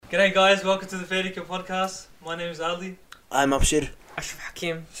G'day guys, welcome to the Fairdica podcast. My name is Ali. I'm Abshir. Ashraf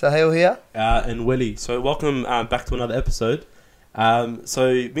Hakim. Sahil here. And Willie. So welcome back to another episode.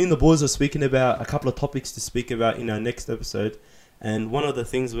 So me and the boys are speaking about a couple of topics to speak about in our next episode. And one of the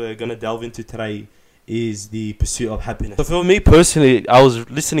things we're going to delve into today is the pursuit of happiness. So for me personally, I was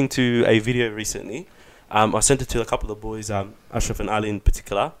listening to a video recently. I sent it to a couple of the boys, Ashraf and Ali in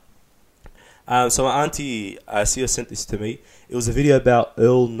particular. So my auntie, Sia, sent this to me. It was a video about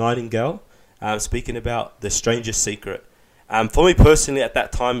Earl Nightingale speaking about the strangest secret. For me personally, at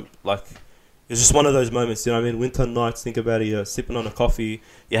that time, like, it was just one of those moments, you know what I mean? Winter nights, think about it, you're sipping on a coffee,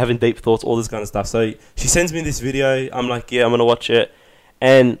 you're having deep thoughts, all this kind of stuff. So she sends me this video. I'm like, yeah, I'm going to watch it.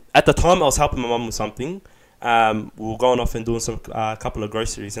 And at the time, I was helping my mum with something. We were going off and doing some couple of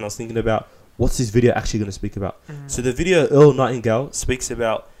groceries, and I was thinking about, what's this video actually going to speak about? Mm-hmm. So the video, Earl Nightingale, speaks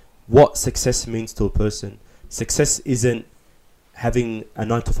about what success means to a person. Success isn't having a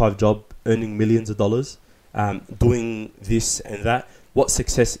 9-to-5 job, earning millions of dollars, doing this and that. What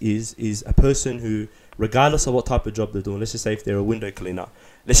success is a person who, regardless of what type of job they're doing, let's just say if they're a window cleaner,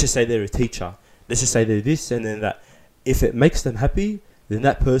 let's just say they're a teacher, let's just say they're this and then that, if it makes them happy, then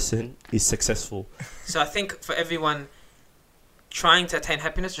that person is successful. So I think for everyone, trying to attain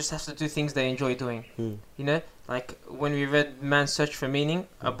happiness just has to do things they enjoy doing. You know, like when we read Man's Search for Meaning,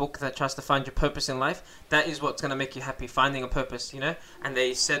 a book that tries to find your purpose in life, that is what's going to make you happy, finding a purpose, you know. And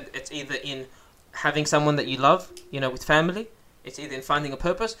they said it's either in having someone that you love, you know, with family, it's either in finding a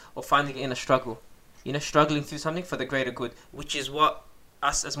purpose or finding it in a struggle, you know, struggling through something for the greater good, which is what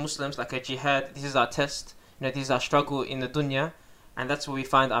us as Muslims, like a jihad, this is our test, you know, this is our struggle in the dunya, and that's where we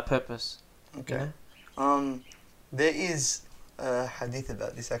find our purpose. Okay. You know? There is a hadith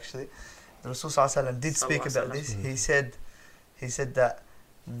about this actually. The Rasul Sallallahu Alaihi Wasallam did speak about this. He said that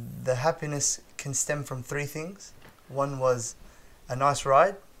the happiness can stem from three things. One was a nice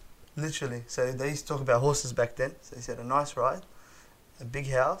ride, literally. So they used to talk about horses back then. So he said a nice ride, a big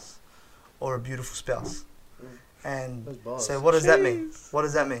house, or a beautiful spouse. And so what does that mean? What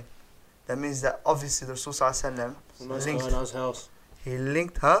does that mean? That means that obviously the Rasul Sallallahu Alaihi Wasallam Nice house. he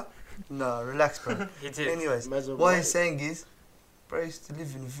linked, huh? No, relax, bro. He did. Anyways, what he's saying is, bro used to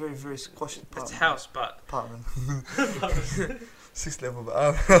live in a very, very squashed It's house, but apartment. 6th level,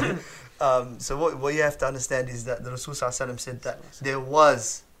 but so what you have to understand is that the Rasul Sallallahu Alaihi Wasallam said that there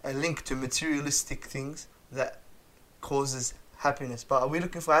was a link to materialistic things that causes happiness. But are we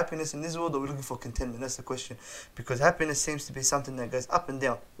looking for happiness in this world, or are we looking for contentment? That's the question. Because happiness seems to be something that goes up and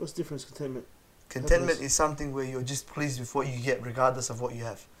down. What's the difference, contentment? Contentment is something where you're just pleased with what you get, regardless of what you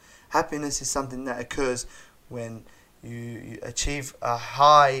have. Happiness is something that occurs when you achieve a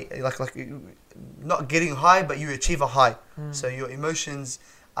high, like not getting high, but you achieve a high. So your emotions,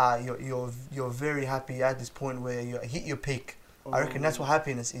 you're very happy at this point where you hit your peak. I reckon that's what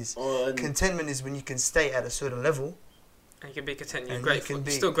happiness is. Contentment is when you can stay at a certain level. and you can be content. You're And grateful. you can You're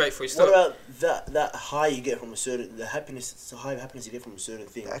be- still grateful. You're What still. about that high you get from a certain, the happiness, it's a high happiness you get from a certain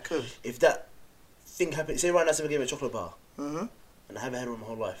thing. That could. If that thing happens, say right now someone gave me a chocolate bar, Mm-hmm. and I haven't had one my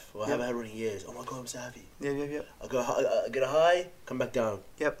whole life, or I Yep. haven't had one in years. Oh my god, I'm so happy. Yeah. I get a high, come back down.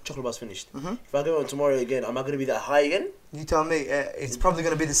 Yep. Chocolate bar's finished. Mm-hmm. If I go on tomorrow again, am I going to be that high again? You tell me. It's probably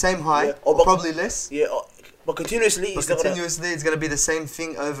going to be the same high, Yeah. or But- probably less. Yeah, but continuously, But it's not gonna, continuously, it's going to be the same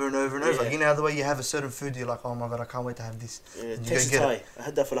thing over and over and over. Yeah. You know the way you have a certain food, you're like, oh my god, I can't wait to have this. yeah, You taste go get high. I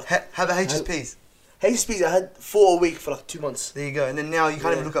had that for like, How about HSPs? HSPs, I had 4 a week for like 2 months. There you go. And then now you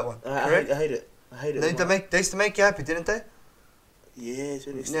can't even Yeah. look at one. I Correct? hate it. I hate it. They used to make you happy, didn't they? Yeah, to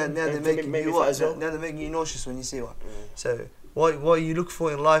an Now extent. they're And making maybe you fat what? as well. Now they're making you nauseous when you see one. Yeah. So what you look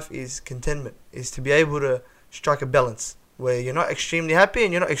for in life is contentment. Is to be able to strike a balance where you're not extremely happy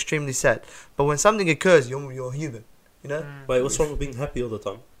and you're not extremely sad. But when something occurs, you're human. You know, Wait, what's wrong with being happy all the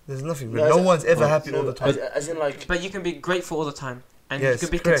time? there's nothing. No, No as- one's ever no, happy all the time. As in like, But you can be grateful all the time, and Yes, you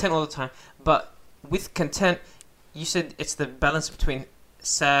can be correct. content all the time. But with content, you said it's the balance between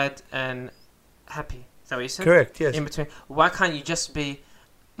sad and happy. Is that what you said? Correct. Yes. In between. Why can't you just be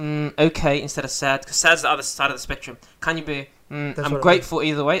okay instead of sad? Because sad's the other side of the spectrum. Can you be That's what I I'm mean. grateful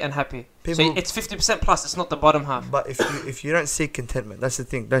either way and happy? So People- it's 50% plus. It's not the bottom half. But if you don't seek contentment, that's the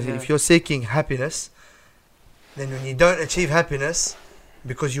thing. That's Yeah. If you're seeking happiness, then when you don't achieve happiness,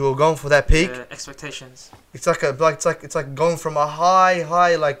 because you were going for that peak, Expectations. it's like going from a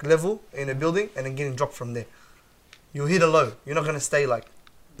high like level in a building and then getting dropped from there. You'll hit a low. You're not gonna stay like.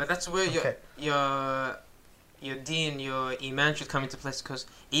 But that's where Okay. your deen, your iman should come into place, because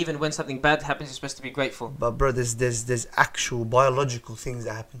even when something bad happens, you're supposed to be grateful. But bro, there's actual biological things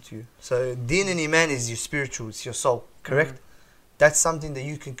that happen to you. So deen and iman is your spiritual, it's your soul, correct? That's something that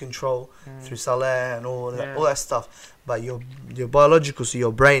you can control through salah and all Yeah. all that stuff. But your biological, so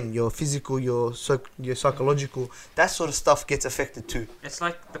your brain, your physical, your psychological, that sort of stuff gets affected too. It's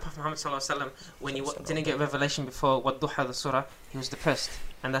like the Prophet Muhammad sallallahu alaihi wasallam, when he didn't get revelation before Wadduha, the surah, he was depressed,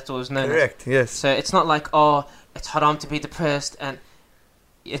 and that's what was known as. Correct. Yes. So it's not like, oh, it's haram to be depressed, and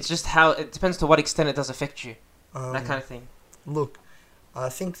it's just how it depends to what extent it does affect you, that kind of thing. Look, I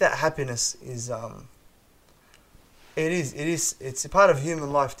think that happiness is it's a part of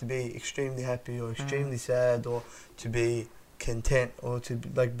human life to be extremely happy or extremely sad or to be content or to be,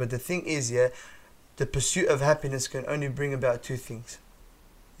 like, but the thing is, yeah, the pursuit of happiness can only bring about two things.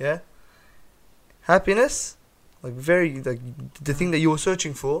 Yeah? Happiness, like the thing that you were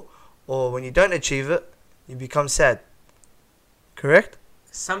searching for, or when you don't achieve it, you become sad. Correct?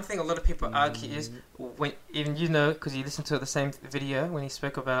 Something a lot of people argue is, when even because you listened to the same video when he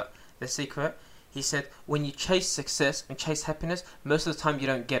spoke about The Secret, he said when you chase success and chase happiness, most of the time you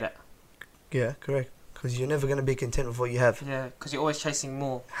don't get it. Yeah, correct. Because you're never going to be content with what you have. Yeah, because you're always chasing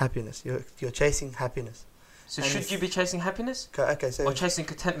more. Happiness. You're chasing happiness. So And should if- you be chasing happiness Okay, so or chasing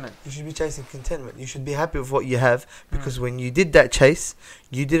contentment? you should be chasing contentment. You should be happy with what you have, because when you did that chase,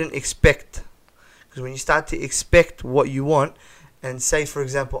 you didn't expect. Because when you start to expect what you want, and say, for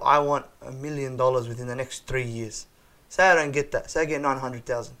example, I want $1 million within the next 3 years. Say I don't get that. Say I get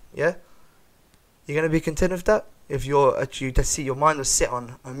 900,000. Yeah? You're going to be content with that? If your mind was set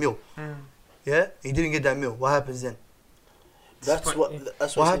on a mil. Yeah? You didn't get that mil. What happens then? That's What- what What he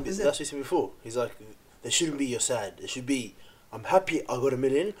happens said, then? that's what he said before. He's like, there shouldn't be you're sad. There should be, I'm happy I got $1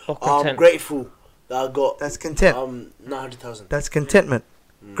 million. Or I'm content. grateful that I got That's content. 900,000. That's contentment.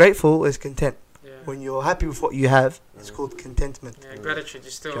 Mm. Grateful is content. Yeah. When you're happy with what you have, it's called contentment. Yeah, gratitude. Do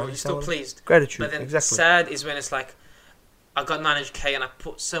you You're understand still what- pleased. Gratitude. But then Exactly. sad is when it's like, I got 900k and I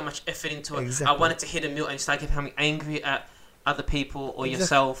put so much effort into it. Exactly. I wanted to hit $1 million, and you start becoming angry at other people or Exactly.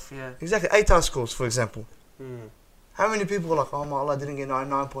 yourself. Yeah. Exactly. ATAR scores, for example. Mm. How many people are like, oh my Allah, I didn't get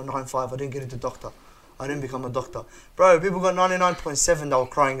 99.95, I didn't get into doctor, I didn't become a doctor. Bro, people got 99.7, they were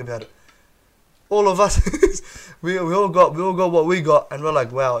crying about it. All of us, we all got what we got, and we're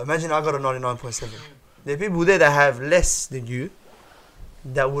like, wow, imagine I got a 99.7. There are people there that have less than you,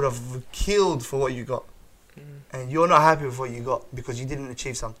 that would have killed for what you got. And you're not happy with what you got because you didn't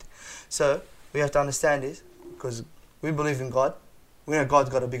achieve something. So, we have to understand this, because we believe in God. We know God's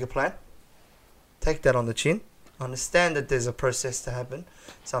got a bigger plan. Take that on the chin. Understand that there's a process to happen.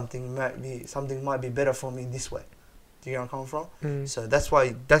 Something might be better for me this way. Do you know where I'm coming from? So that's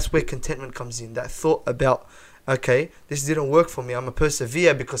where contentment comes in. That thought about, okay, this didn't work for me. I'm a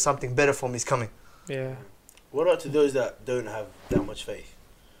persevere because something better for me is coming. Yeah. What about to those that don't have that much faith?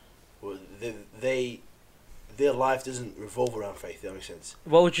 Well, their life doesn't revolve around faith. That makes sense.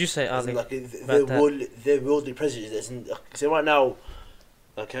 What would you say, As in, Ali? like about that? their worldly pleasures. As in, so right now,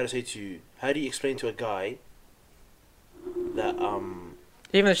 like, how to say to you? How do you explain to a guy that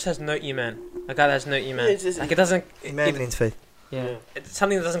Even if it just has no iman, a guy that has no iman, it's- like it doesn't. Iman If- means faith. Yeah. It's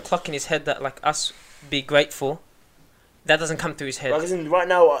something that doesn't clock in his head that like us be grateful. That doesn't come through his head. Like, as in, right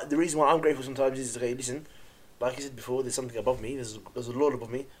now, the reason why I'm grateful sometimes is, okay, listen, like I said before, there's something above me. There's a Lord above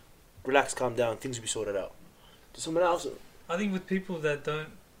me. Relax, calm down. Things will be sorted out. To someone else, I think with people that don't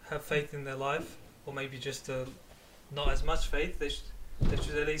have faith in their life, or maybe just not as much faith, they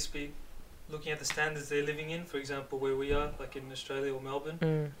should at least be looking at the standards they're living in. For example, where we are, like in Australia or Melbourne,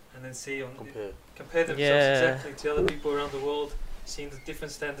 and then see compare themselves Yeah. exactly to other people around the world, seeing the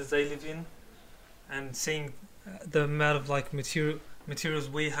different standards they live in, and seeing the amount of like materials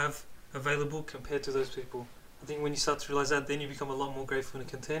we have available compared to those people. I think when you start to realize that, then you become a lot more grateful and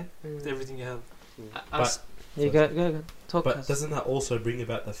content with everything you have. But- You go. Talk. But us. doesn't that also bring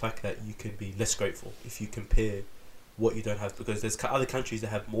about the fact that you could be less grateful if you compare what you don't have? Because there's other countries that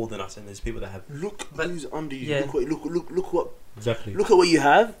have more than us, and there's people that have look But- who's under you. yeah. exactly. Look at what you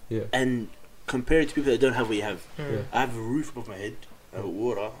have, Yeah. and compare it to people that don't have what you have. Yeah. I have a roof above my head. I got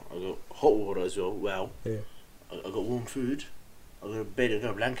water. I got hot water as well. Wow. Yeah. I got warm food. I got a bed. I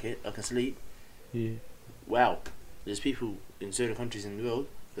got a blanket. I can sleep. Yeah. Wow. There's people in certain countries in the world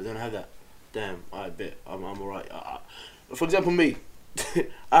that don't have that. Damn. I bet I'm alright. For example, me.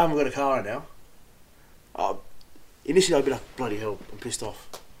 I haven't got a car right now. Initially, I'd be like, bloody hell, I'm pissed off.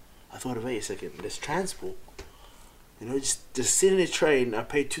 I thought, wait a second. There's transport. You know, just sit in a train. I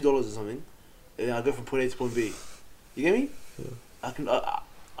pay $2 or something, and then I go from point A to point B. You get me? Yeah.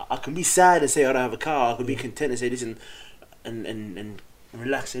 I can be sad and say I don't have a car. I can be content and say listen, and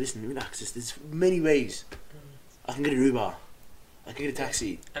relax. Say listen, relax. There's many ways. I can get an Uber. I can get a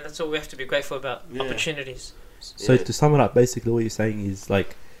taxi. And that's what we have to be grateful about. Yeah. Opportunities. So Yeah. to sum it up, basically what you're saying is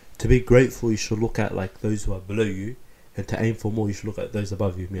like to be grateful, you should look at like those who are below you and to aim for more, you should look at those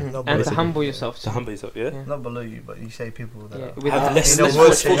above you. Yeah. No, And but- to humble yourself. To too. humble yourself, yeah. Yeah. Not below you, but you say people that Yeah, are with Have less- in a less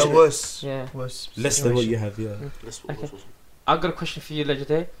worse, in a fortunate. worse, Yeah. worse Less than what you situation. have, yeah. Okay. I've got a question for you,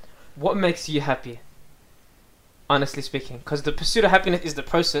 Legendary. What makes you happy? Honestly speaking, because the pursuit of happiness is the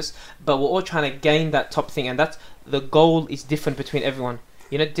process, but we're all trying to gain that top thing, and that's the goal is different between everyone.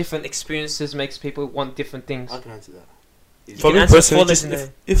 You know, different experiences makes people want different things. I can answer that. You For can me answer personally, for just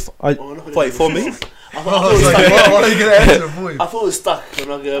Legendary. if I Oh, no, wait for me, I thought I it was was like, stuck. what are you gonna answer for you? I thought it was stuck. I'm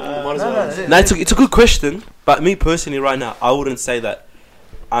not gonna. Might as no, well. no, no, it's a good question. But me personally, right now, I wouldn't say that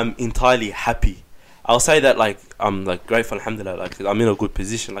I'm entirely happy. I'll say that like I'm like grateful, alhamdulillah. Like I'm in a good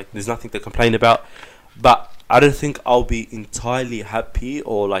position. Like there's nothing to complain about. But I don't think I'll be entirely happy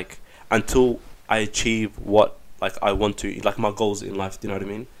or like until I achieve what like I want to, like my goals in life. Do you know what I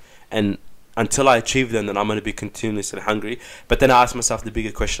mean? And until I achieve them, then I'm going to be continuously hungry. But then I ask myself the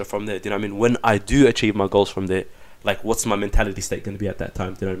bigger question from there. Do you know what I mean? When I do achieve my goals from there, like what's my mentality state going to be at that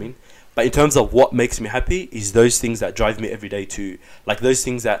time? Do you know what I mean? But in terms of what makes me happy is those things that drive me every day to, like those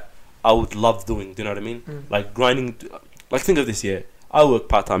things that I would love doing. Do you know what I mean? Mm. Like grinding. Like think of this, yeah. I work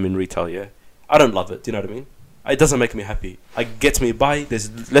part-time in retail, yeah. I don't love it. Do you know what I mean? It doesn't make me happy. It gets me by.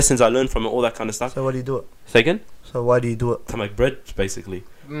 There's lessons I learn from it, all that kind of stuff. So why do you do it? Say again? So why do you do it? To make bread, basically.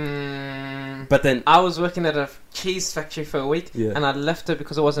 Mm, But then, I was working at a cheese factory for a week, yeah, and I left it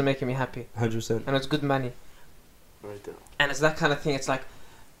because it wasn't making me happy, 100%. and it was good money. Right there. And it's that kind of thing. It's like,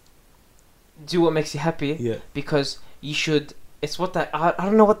 do what makes you happy, Yeah. because you should. It's what that I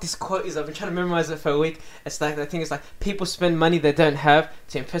don't know what this quote is. I've been trying to memorize it for a week. It's like the thing is like people spend money they don't have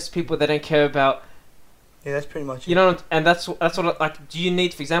to impress people they don't care about. Yeah, that's pretty much it. You know, and that's what like. Do you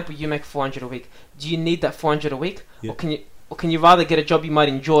need, for example, you make 400 a week? Do you need that 400 a week, Yeah. or can you rather get a job you might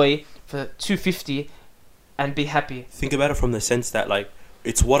enjoy for 250 and be happy? Think about it from the sense that, like,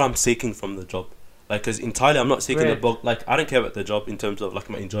 it's what I'm seeking from the job. Like, because entirely I'm not seeking Right. the bulk. Like, I don't care about the job in terms of, like,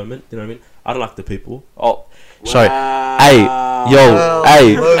 my enjoyment. You know what I mean? I don't like the people. Oh, sorry. Hey, yo, Wow.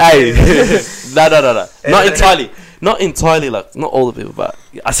 hey, Okay. hey. No. Not entirely. Not entirely, like, not all the people, but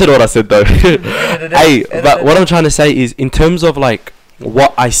I said what I said, though. Hey, but what I'm trying to say is, in terms of, like,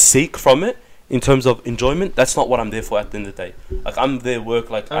 what I seek from it, in terms of enjoyment, that's not what I'm there for at the end of the day. Like, I'm there work,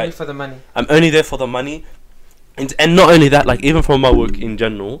 like, Only for the money. I'm only there for the money. And not only that, like, even from my work in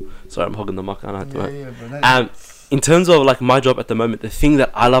general. Sorry, I'm hogging the mic. I know. Yeah, In terms of, like, my job at the moment, the thing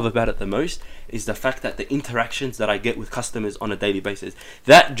that I love about it the most is the fact that the interactions that I get with customers on a daily basis.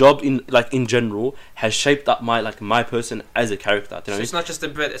 That job in general has shaped up my person as a character. Do you know So what I mean? it's not just the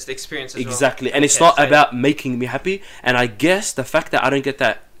bread; it's the experience as Exactly, and it's Okay, not so- about making me happy. And I guess the fact that I don't get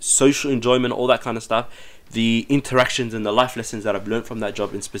that social enjoyment, all that kind of stuff, the interactions and the life lessons that I've learned from that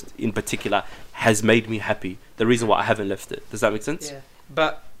job in particular has made me happy. The reason why I haven't left it. Does that make sense? Yeah,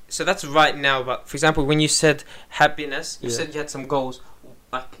 but so that's right now. But for example, when you said happiness, you Yeah. said you had some goals.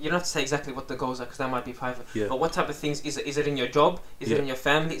 Like you don't have to say exactly what the goals are because that might be private. Yeah. But what type of things is it? Is it in your job? Is it Yeah. in your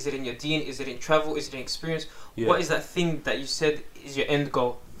family? Is it in your deen? Is it in travel? Is it in experience? Yeah. What is that thing that you said is your end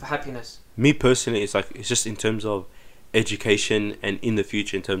goal for happiness? Me personally, it's just in terms of education and in the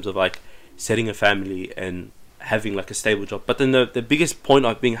future in terms of like setting a family and having like a stable job. But then the biggest point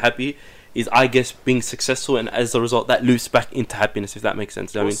of being happy is, I guess, being successful, and as a result that loops back into happiness, if that makes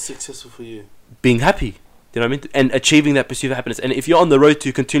sense. You know what I What's mean? successful for you? Being happy. Do you know what I mean? And achieving that pursuit of happiness. And if you're on the road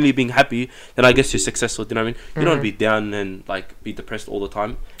to continually being happy, then I guess you're successful. Do you know what I mean? You don't want to be down and like be depressed all the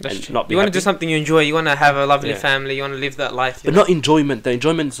time. That's and true. not be You want to happy. do something you enjoy. You want to have a lovely Yeah. family. You want to live that life. But not enjoyment. The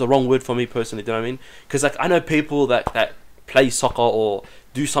enjoyment is the wrong word for me personally. Do you know what I mean? Because like I know people that play soccer or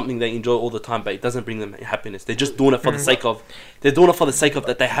do something they enjoy all the time, but it doesn't bring them happiness. They're just doing it for the sake of. They're doing it for the sake of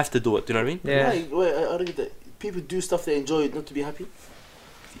that they have to do it. Do you know what I mean? Yeah. Wait, I don't get that. People do stuff they enjoy not to be happy.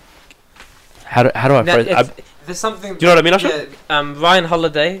 How do I Now, phrase? there's something. Do you know what I mean, Ashraf? Yeah, Ryan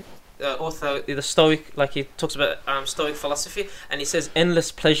Holiday, author, the Stoic, like he talks about Stoic philosophy, and he says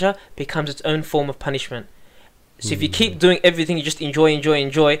endless pleasure becomes its own form of punishment. So if you keep doing everything you just enjoy,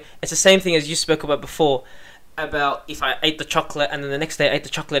 it's the same thing as you spoke about before, about if I ate the chocolate and then the next day I ate the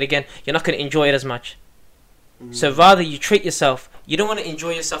chocolate again, you're not going to enjoy it as much. So rather you treat yourself. You don't want to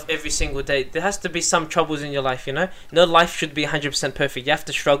enjoy yourself every single day. There has to be some troubles in your life, you know? No life should be 100% perfect. You have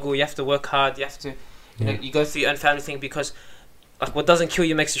to struggle, you have to work hard, you have to, you know, you go through your own family thing, because like what doesn't kill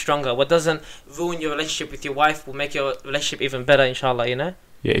you makes you stronger. What doesn't ruin your relationship with your wife will make your relationship even better, inshallah, you know?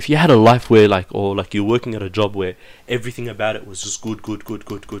 Yeah, if you had a life where you're working at a job where everything about it was just good,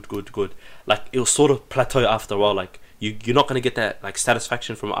 like it'll sort of plateau after a while. Like you're not going to get that like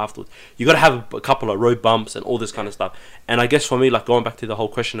satisfaction from it afterwards. You got to have a couple of road bumps and all this kind of stuff. And I guess for me, like going back to the whole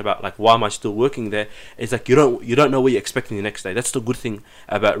question about like why am I still working there, is like you don't know what you're expecting the next day. That's the good thing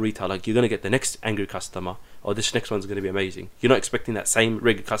about retail. Like you're going to get the next angry customer, or this next one's going to be amazing. You're not expecting that same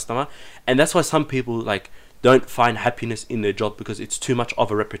regular customer, and that's why some people like don't find happiness in their job, because it's too much of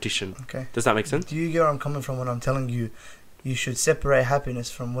a repetition. Okay. Does that make sense? Do you get where I'm coming from when I'm telling you you should separate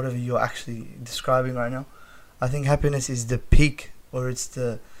happiness from whatever you're actually describing right now? I think happiness is the peak, or it's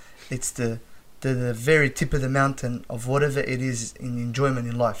the very tip of the mountain of whatever it is in enjoyment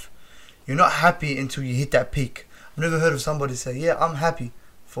in life. You're not happy until you hit that peak. I've never heard of somebody say, yeah, I'm happy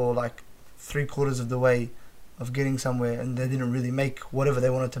for like 3/4 of the way of getting somewhere, and they didn't really make whatever they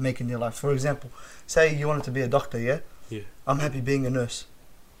wanted to make in their life. For example, say you wanted to be a doctor, yeah? Yeah. I'm happy being a nurse.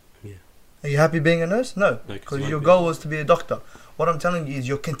 Yeah. Are you happy being a nurse? No, because your goal was to be a doctor. What I'm telling you is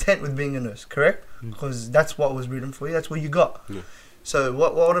you're content with being a nurse, correct? Because that's what was written for you, that's what you got. Yeah. So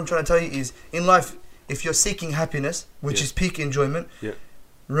what I'm trying to tell you is, in life, if you're seeking happiness, which is peak enjoyment,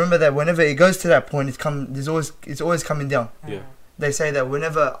 remember that whenever it goes to that point, it's always coming down. Yeah. They say that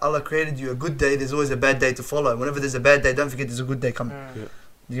whenever Allah created you a good day, there's always a bad day to follow. Whenever there's a bad day, don't forget there's a good day coming. Yeah.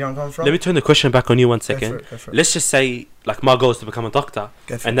 Do you know where I'm coming from? Let me turn the question back on you one second. Go for it. Let's just say, like, my goal is to become a doctor,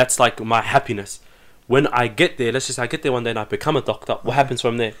 and that's like my happiness. When I get there, let's just say I get there one day and I become a doctor. What happens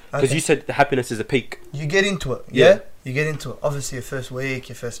from there? Because you said the happiness is a peak. You get into it, yeah? You get into it. Obviously, your first week,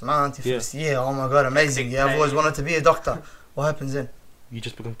 your first month, your first year. Oh my God, amazing! Yeah, I've always wanted to be a doctor. What happens then? You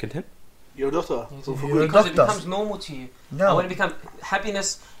just become content. You're a doctor. You're a Because it doctor. becomes normal to you. No. And when it becomes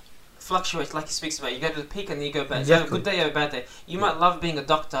happiness fluctuates, like he speaks about. You go to the peak and then you go back. Exactly. You have a good day, you have a bad day. You might love being a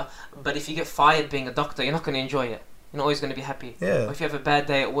doctor, but if you get fired being a doctor, you're not going to enjoy it. You're not always going to be happy. Yeah. Or if you have a bad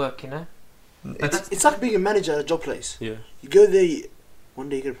day at work, you know. It's like being a manager at a job place. Yeah. You go there, one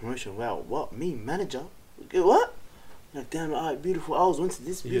day you get a promotion. Wow, what? Me, manager? Get what? You're like, damn, alright, beautiful hours, went to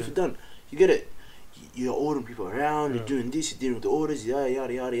this, beautiful, done. You get it. You're ordering people around, you're doing this, you're dealing with the orders, yada,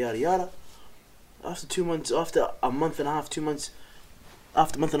 yada, yada, yada, yada. After 2 months, after a month and a half, 2 months,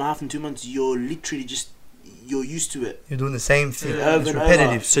 after a month and a half and 2 months, you're literally just, you're used to it. You're doing the same thing. Yeah. It's Over and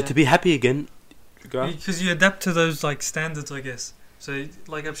repetitive. So to be happy again, Because you adapt to those like standards, I guess. So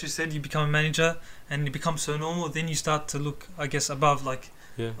like Abshu said, you become a manager and you become so normal, then you start to look, I guess, above. Like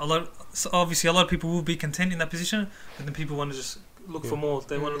obviously a lot of people will be content in that position, but then people want to just look for more.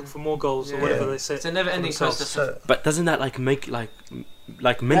 They want to look for more goals or whatever they say. It's a never-ending process. So, but doesn't that like make like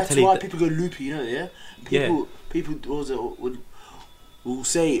That's mentally? why people go loopy, you know, yeah? People also will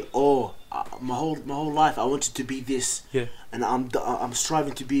say, oh, my whole life I wanted to be this, and I'm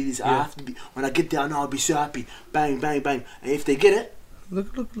striving to be this. I have to be. When I get there, I know I'll be so happy. Bang, bang, bang. And if they get it, look.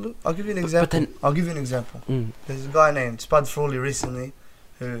 I'll give you an example. There's a guy named Spud Frawley recently,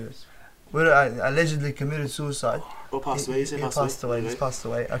 who allegedly committed suicide. or passed away. He passed away. He's passed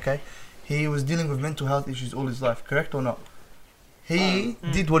away. Okay, he was dealing with mental health issues all his life. Correct or not? He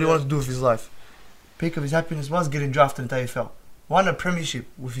did what he wanted to do with his life. Peak of his happiness was getting drafted into AFL. Won a premiership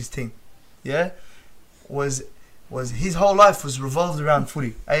with his team. Yeah, was his whole life was revolved around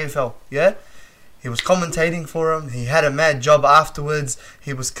footy, AFL. Yeah, he was commentating for him. He had a mad job afterwards.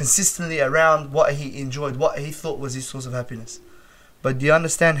 He was consistently around what he enjoyed, what he thought was his source of happiness. But do you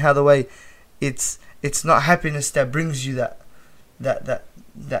understand how the way it's not happiness that brings you that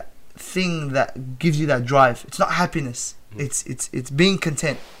thing that gives you that drive. It's not happiness. It's being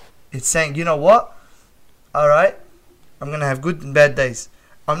content. It's saying, you know what? All right, I'm gonna have good and bad days.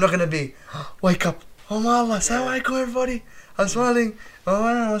 I'm not gonna be wake up. Oh my Allah, assalamu alaikum everybody. I'm smiling. Oh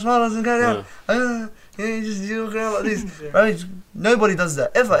my smile doesn't go down. You look around like this. Right? Nobody does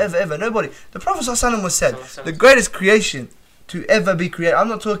that ever. Nobody. The Prophet ﷺ was said the greatest creation to ever be created. I'm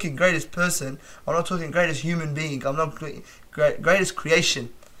not talking greatest person. I'm not talking greatest human being. I'm not greatest creation.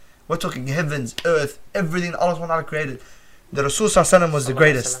 We're talking heavens, earth, everything Allah SWT created. The Rasul ﷺ was the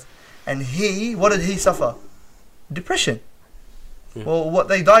greatest. And what did he suffer? Depression. Well, what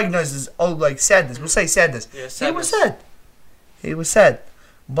they diagnosed is sadness. We'll say sadness. Yeah, He was sad.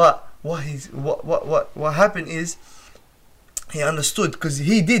 But what happened is he understood, because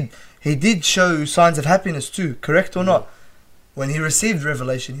he did show signs of happiness too, correct or not? When he received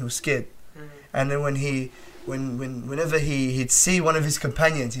revelation, he was scared. And then whenever he'd see one of his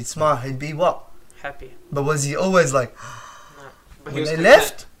companions, he'd smile, he'd be what? Happy. But was he always like No. But when they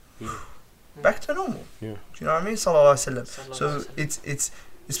left? Back to normal. Yeah. Do you know what I mean? Sallallahu Alaihi Wasallam. So it's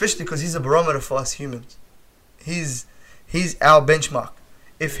especially because he's a barometer for us humans. He's our benchmark.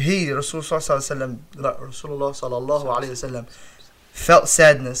 If Rasulullah Sallallahu Alaihi Wasallam felt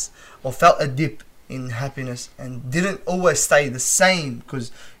sadness or felt a dip in happiness and didn't always stay the same,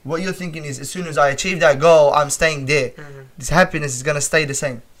 because what you're thinking is as soon as I achieve that goal, I'm staying there. This happiness is gonna stay the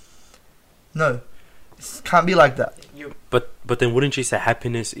same. No, it can't be like that. But then wouldn't you say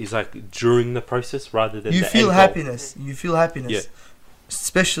happiness is like during the process rather than You the feel end happiness. You feel happiness. Yeah.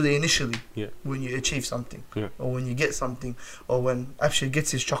 Especially initially, Yeah. when you achieve something, Yeah. or when you get something, or when Abshir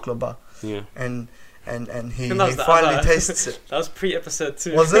gets his chocolate bar, goal? Yeah. and he And that was the finally other- tastes it. That was pre-episode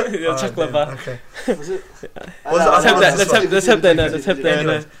 2. Was it? The Oh, chocolate damn, bar. Okay. Was it? Let's have that, let's have that now, let's have that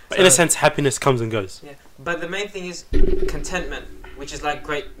Anyways, now. In a sense, happiness comes and goes. Yeah, but the main thing is contentment, which is like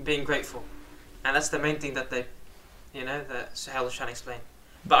being grateful, and that's the main thing that they, that Suhail was trying to explain.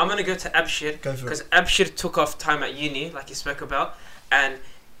 But I'm gonna go to Abshir Go for it. because Abshir took off time at uni, like he spoke about, and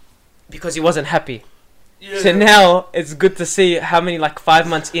because he wasn't happy. So now it's good to see how many 5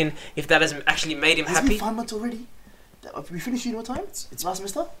 months in, if that has actually made him Has it happy. been 5 months already? We finished uni what time? It's last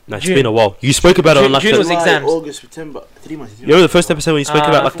semester? No, it's June. been a while. You spoke about it on like June was the, July. exams. August, September, 3 months. you know the first episode when you spoke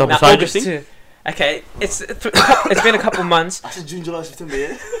about like the Nah, massager August thing. too. Okay, it's been a couple months. I said June, July, September,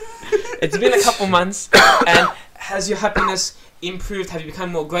 yeah? It's been a couple months, and has your happiness improved? Have you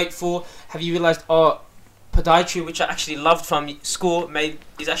become more grateful? Have you realized, podiatry, which I actually loved from school,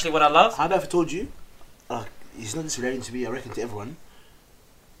 is actually what I love? How have I told you? It's not just relating to me, I reckon to everyone.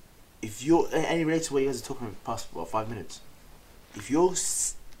 If you're, any related to what you guys are talking about past 5 minutes, if you're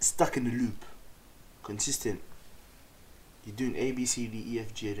stuck in the loop, consistent, you're doing A, B, C, D, E,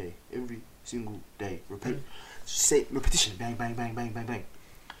 F, G a day, every single day, repetition, bang, bang, bang, bang, bang, bang.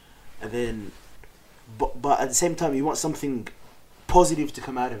 And then, but at the same time, you want something positive to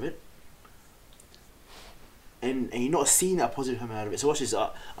come out of it. And you're not seeing that positive coming out of it. So watch this.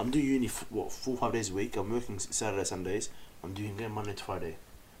 I'm doing uni 4-5 days a week. I'm working Saturday, Sundays. I'm doing again Monday to Friday.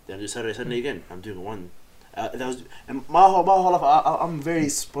 Then I do Saturday, Sunday again. I'm doing one. And my whole life. I'm a very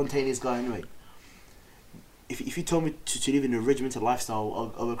spontaneous guy anyway. If you told me to live in a regimented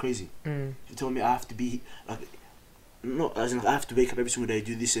lifestyle, I'll go crazy. If you told me I have to be not as in I have to wake up every single day,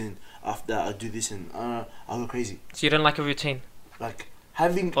 do this, and after that I do this, and I'll go crazy. So you don't like a routine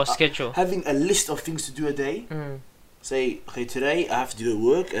Having or schedule? having a list of things to do a day. Say, okay, today I have to do the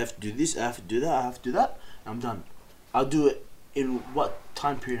work, I have to do this, I have to do that, I have to do that. I'm done. I'll do it in what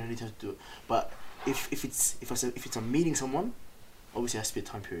time period I need to do it. But if it's I'm meeting someone, obviously it has to be a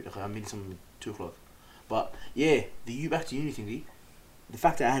time period. Okay, I'm meeting someone at 2 o'clock. But yeah, back to uni thingy. The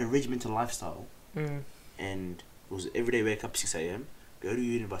fact that I had a regimental lifestyle and was every day wake up 6 a.m, go to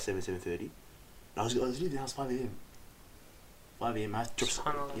uni by 7:30. I was leaving the house 5 a.m. 5 a.m. I had to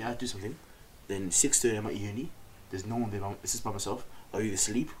drop I had to do something. Then 6:30 I'm at uni. There's no one there. It's just by myself. I'll either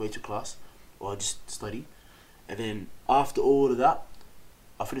sleep, wait to class, or I just study. And then after all of that,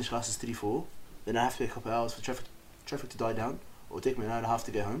 I finish classes 3-4. Then I have to wait a couple of hours for traffic to die down, or take me an hour and a half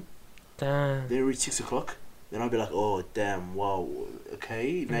to get home. Damn. Then I reach 6 o'clock. Then I'll be like, oh damn, wow,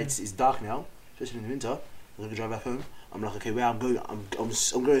 okay. Now it's dark now, especially in the winter. I'm gonna drive back home. I'm like, okay, where I'm going, I'm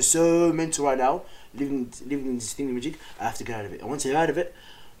going so mental right now, living in this thing magic. I have to get out of it. And once I'm out of it,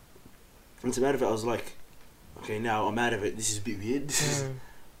 I was like, okay, now I'm out of it. This is a bit weird. This is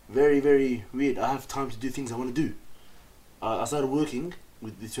very, very weird. I have time to do things I want to do. I started working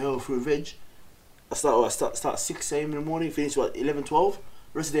with the 12 fruit and veg. I start 6 a.m. in the morning, finish 11, 12.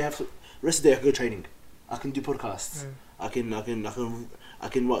 Rest of the day I can go training. I can do podcasts. I can go on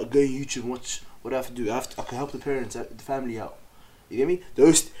YouTube and watch what I have to do. I can help the parents, the family out. You get me?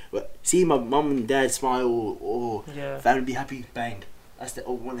 See my mum and dad smile or family be happy, bang. That's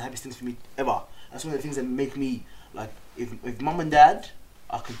one of the happiest things for me ever. That's one of the things that make me like. If mum and dad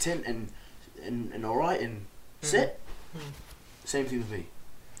are content and alright and set, same thing with me.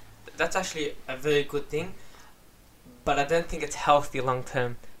 That's actually a very good thing, but I don't think it's healthy long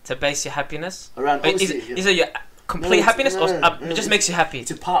term to base your happiness. Around Is it your complete happiness or it just makes you happy?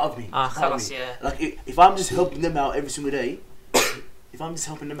 It's a part of me. Khalas, yeah. Like if I'm just helping them out every single day,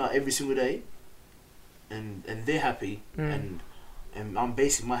 and they're happy, and I'm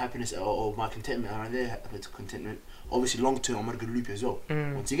basing my happiness or my contentment around their contentment. Obviously, long term, I'm gonna go loop as well.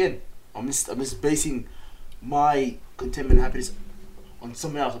 Once again, I'm just basing my contentment and happiness on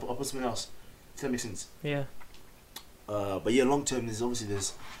someone else. I'll put someone else. If that makes sense. Yeah. But yeah, long term,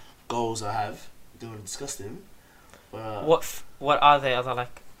 there's goals I have. Don't want to discuss them. What are they? Are they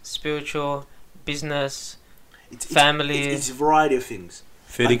like spiritual, business, family? It's a variety of things.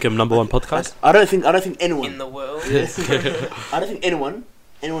 Fair Income #1 podcast. I don't think anyone in the world. I don't think anyone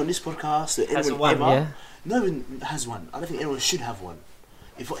on this podcast or Has anyone one, ever, no one has one. I don't think anyone should have one.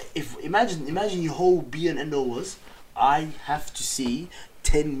 If imagine your whole be and end all was, I have to see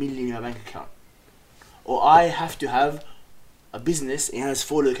 10 million in my bank account, or I have to have a business and it has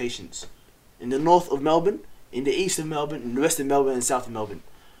 4 locations. in the north of Melbourne, in the east of Melbourne, in the west of Melbourne, and south of Melbourne.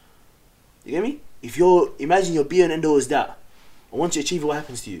 You get me? If imagine your be and end all is that, and once you achieve it, what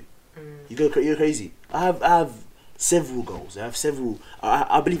happens to you? You're crazy. I have several goals. I have several.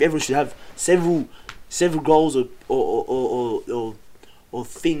 I believe everyone should have several goals or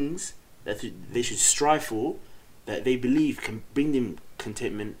things that they should strive for, that they believe can bring them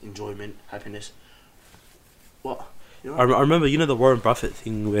contentment, enjoyment, happiness. What? You know? I remember, the Warren Buffett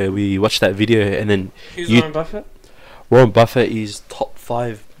thing where we watched that video, and then Who's Warren Buffett? Warren Buffett is top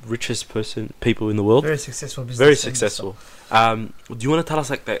 5 richest people in the world. Very successful business. Very successful. Do you want to tell us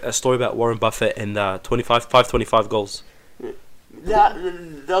like a story about Warren Buffett and 525 goals? That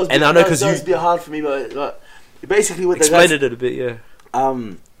was And I know 'cause that you- was a bit hard for me, but basically what Explain it a bit, yeah.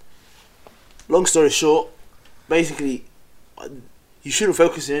 Long story short, basically, you shouldn't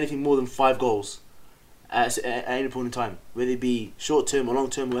focus on anything more than 5 goals at any point in time, whether it be short term or long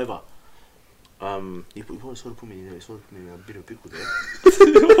term, whatever. You probably sort of put me in a bit of a pickle there.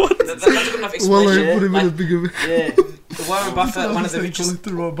 That's a good enough explanation. put him in a bigger. Yeah. The Warren Buffett, one of the richest.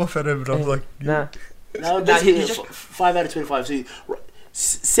 Warren Buffett over. I'm like, Nah. No, basically, 5 out of 25. So you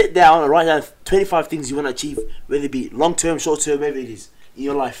sit down and write down 25 things you want to achieve, whether it be long term, short term, whatever it is in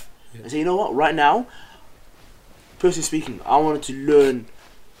your life. Yeah. And say, you know what? Right now, personally speaking, I wanted to learn.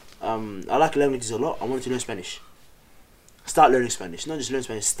 I like languages a lot. I wanted to learn Spanish. Start learning Spanish. Not just learn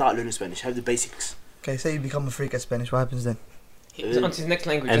Spanish. Start learning Spanish. Have the basics. okay, say you become a freak at Spanish. What happens then? He's on to his next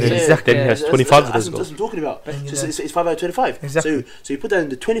language. And isn't then he? exactly, he has 25 of those That's goals. what I'm talking about. And So it's 5 out of 25. Exactly. So you put down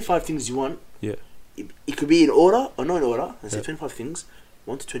the 25 things you want. Yeah. It could be in order or not in order. And say Yeah. 25 things.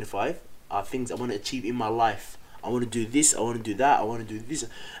 1 to 25 are things I want to achieve in my life. I want to do this. I want to do that. I want to do this.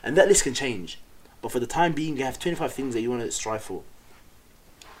 And that list can change. But for the time being, you have 25 things that you want to strive for.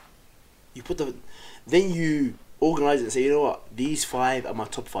 Then you organize it and say, you know what? These 5 are my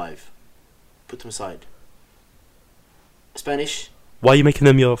top 5. Put them aside. Spanish. Why are you making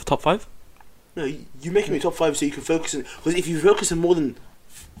them your top 5? No, you make them your top 5 so you can focus on. Because if you focus on more than,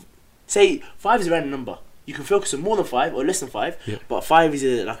 say, 5 is a random number. You can focus on more than 5 or less than 5. Yeah. But 5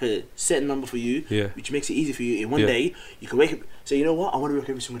 is like a set number for you, Yeah. which makes it easy for you. In one Yeah. day, you can wake up. Say, you know what? I want to work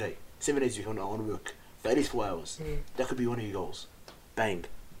every single day. 7 days a week. I want to work for at least 4 hours. That could be one of your goals. Bang,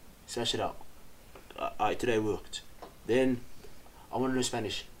 smash it out. Today I worked. Then I want to learn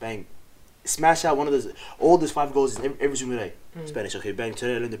Spanish. Bang, smash out one of those. All those 5 goals is every single day. Spanish. Okay, bang.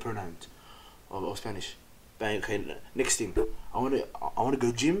 Today I learned the pronouns of Spanish. Bang. Okay, next thing. I want to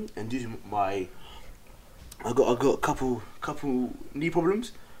go gym and do my. I got a couple knee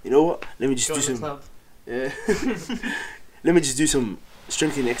problems. You know what? Let me just Join do the some. club. Yeah. Let me just do some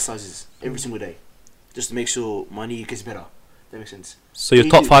strengthening exercises every single day, just to make sure my knee gets better. That makes sense. So your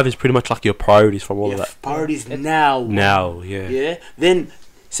You top do- 5 is pretty much like your priorities from all Yeah, of that. priorities now. Now, yeah. Yeah. Then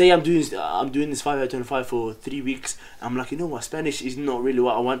say I'm doing this 5 out of 25 for 3 weeks. I'm like, you know what? Spanish is not really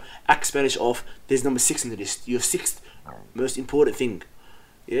what I want. Act Spanish off. There's number 6 on the list. Your 6th most important thing.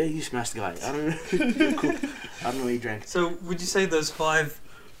 Yeah, you smashed the guy. I don't know. You're cool. I don't know what you drank. So would you say those 5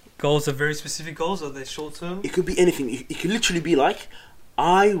 goals are very specific goals, or are they short term? It could be anything. It could literally be like,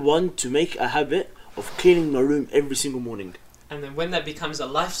 I want to make a habit of cleaning my room every single morning. And then when that becomes a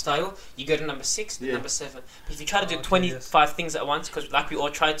lifestyle, you go to number 6, then Yeah. number 7. If you try to do Okay, 25 things at once, because like we all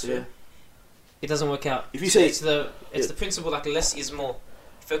try to, Yeah. it doesn't work out. If you say- it's the Yeah. principle like less is more.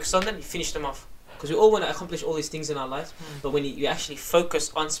 Focus on them, you finish them off. Because we all want to accomplish all these things in our life, but when you actually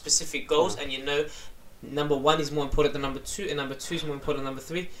focus on specific goals and you know number 1 is more important than number 2, and number 2 is more important than number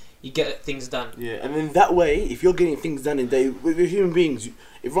 3, you get things done. Yeah, and then that way, if you're getting things done in a day, we're human beings.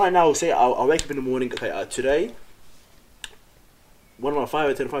 If right now, say I wake up in the morning, okay, today, one of my 5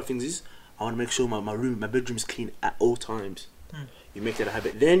 out of 25 things is I want to make sure my bedroom is clean at all times. You make that a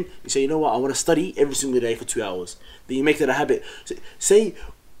habit. Then you say, you know what, I want to study every single day for 2 hours. Then you make that a habit. Say,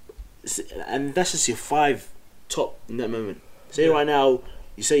 and that's just your 5 top in that moment. Say right now,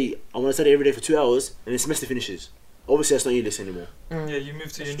 you say I want to study every day for 2 hours, and the semester finishes. Obviously, that's not your list anymore. Yeah, you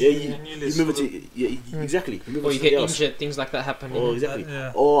move to your Yeah, new you list. move it to exactly. You move Or it you to get something else. injured, things like that happen. Oh, exactly.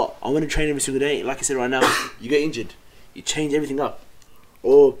 Yeah. Or I want to train every single day. Like I said right now, you get injured. You change everything up.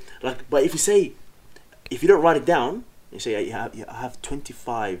 Or like, but if you don't write it down, you say I have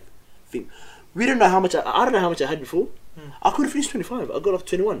 25 things. We don't know how much. I don't know how much I had before. I could have finished 25. I got off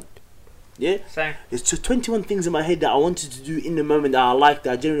 21. Yeah. Same. There's just 21 things in my head that I wanted to do in the moment that I liked,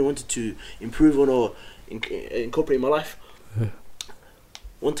 that I genuinely wanted to improve on or incorporate in my life.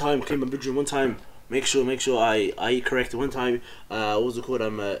 One time, clean my bedroom. One time, make sure I eat correct. One time, what was it called?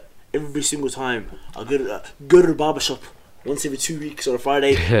 Every single time I go to the barber shop once every 2 weeks on a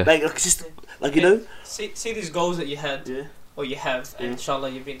Friday. Yeah. Like just like you know. See these goals that you had. Yeah. or you have, and Yeah. inshallah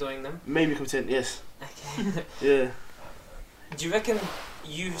you've been doing them. Maybe content, yes. Okay. Yeah. Do you reckon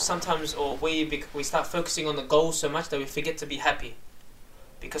you sometimes, or we start focusing on the goal so much that we forget to be happy?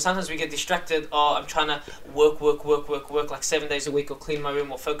 Because sometimes we get distracted. Oh, I'm trying to work like 7 days a week, or clean my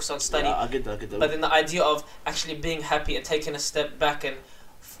room, or focus on study. Yeah, I get that. But then the idea of actually being happy and taking a step back and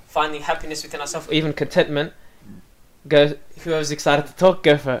finding happiness within ourselves, or even contentment. Go. Whoever's excited to talk,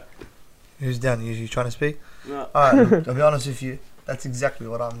 go for it. Who's down? You trying to speak? No. Alright, I'll be honest with you. That's exactly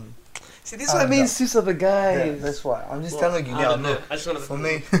what I'm. See, this is what I mean, sus of the guys. Yeah, that's why. I'm just Well, telling you I now. don't know. Look, I just wanted for to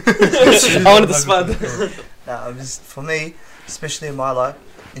me, I wanted the spud. nah, I'm just for me, especially in my life,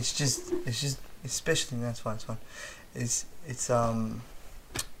 it's just, especially that's fine. It's fine. It's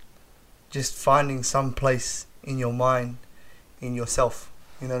just finding some place in your mind, in yourself.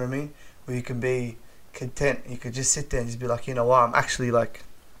 You know what I mean? Where you can be content. You could just sit there and just be like, you know what? I'm actually like,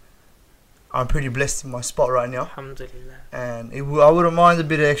 I'm pretty blessed in my spot right now. Alhamdulillah. And I wouldn't mind a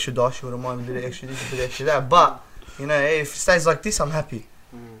bit of extra dosh. I wouldn't mind a bit of extra this, a bit of extra that. But you know, if it stays like this, I'm happy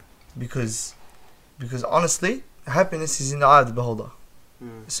because honestly, happiness is in the eye of the beholder.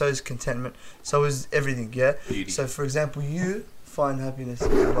 So is contentment. So is everything. Yeah. Beauty. So for example, you find happiness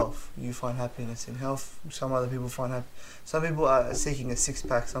in wealth. You find happiness in health. Some other people find Some people are seeking a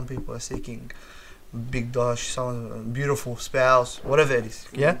six-pack. Some people are seeking big dosh. Some beautiful spouse. Whatever it is.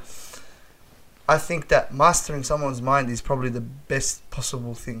 Yeah. I think that mastering someone's mind is probably the best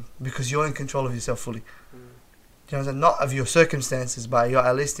possible thing because you're in control of yourself fully. Do you understand? Not of your circumstances, but you're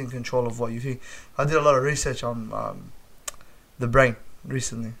at least in control of what you think. I did a lot of research on the brain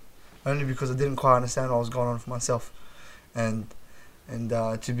recently, only because I didn't quite understand what was going on for myself, and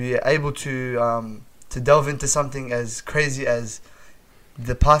to be able to delve into something as crazy as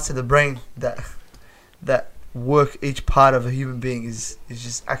the parts of the brain that work each part of a human being is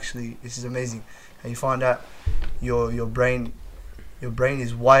just actually, this is amazing. And you find out your brain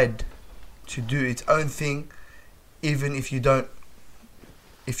is wired to do its own thing, even if you don't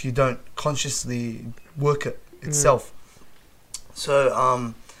consciously work it itself.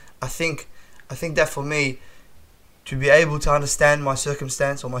 So I think that for me, to be able to understand my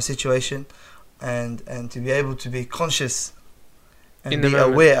circumstance or my situation, and to be able to be conscious and be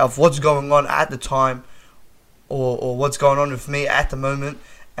aware of what's going on at the time, or what's going on with me at the moment,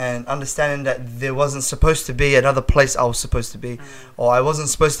 and understanding that there wasn't supposed to be another place I was supposed to be, or I wasn't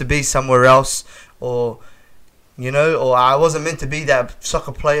supposed to be somewhere else, or or I wasn't meant to be that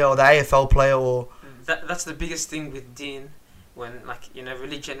soccer player or the AFL player, or that's the biggest thing with deen, when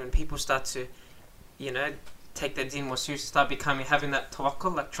religion, when people start to take their deen more seriously, start having that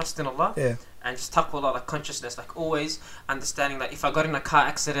tawakkul, like trust in Allah, and just taqwa, like consciousness, like always understanding that if I got in a car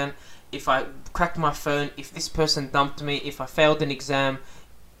accident, if I cracked my phone, if this person dumped me, if I failed an exam,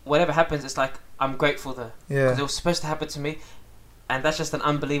 whatever happens, it's like I'm grateful there because it was supposed to happen to me, and that's just an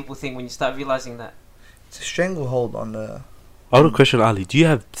unbelievable thing when you start realizing that. It's a stranglehold on the. I have a question, Ali. Do you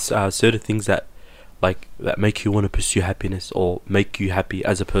have certain things that make you want to pursue happiness or make you happy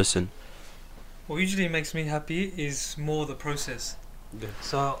as a person? What usually makes me happy is more the process. Yeah.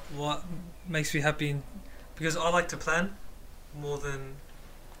 So what makes me happy, because I like to plan more than.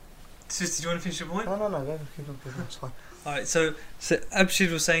 Sister, do you want to finish your point? No, go keep on, it's fine. Alright, so Abshir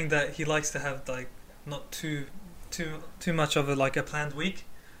was saying that he likes to have not too much of a planned week,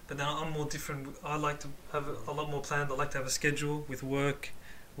 but then I'm more different. I like to have a lot more planned. I like to have a schedule with work,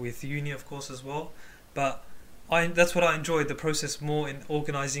 with uni of course as well. But that's what I enjoy, the process more in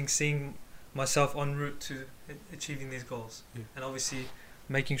organising, seeing myself en route to achieving these goals, and obviously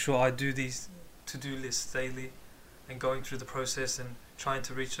making sure I do these to-do lists daily, and going through the process and trying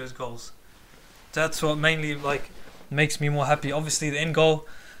to reach those goals. That's what mainly makes me more happy. Obviously the end goal,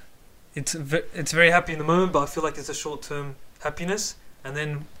 it's very happy in the moment, but I feel like it's a short-term happiness, and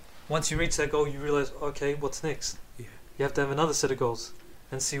then once you reach that goal you realise, okay, what's next? You have to have another set of goals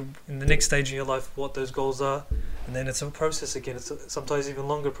and see in the next stage in your life what those goals are, and then it's a process again. It's sometimes even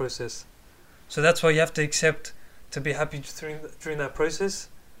longer process. So that's why you have to accept to be happy during that process,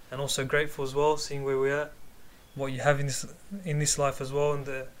 and also grateful as well, seeing where we're at, what you have in this life as well, and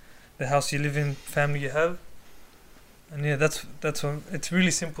the house you live in, family you have. And that's what, it's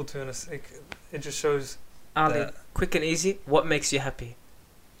really simple, to be honest. It just shows. Ali, quick and easy, what makes you happy?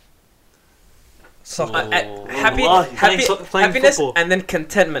 Soccer. Happiness football. and then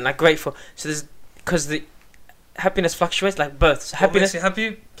contentment, like grateful. So there's, because the happiness fluctuates like birth. So What makes you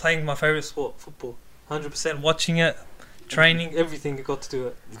happy? Playing my favourite sport, football. 100%. Watching it, training, everything, you got to do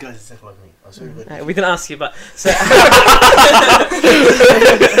it. This guy's exactly like me. I'm sorry, but We didn't ask you, but so I'll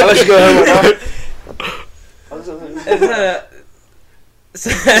let you go home right now.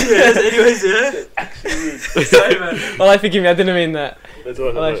 Anyways, yeah. Sorry, man. Well, forgive me. I didn't mean that. That's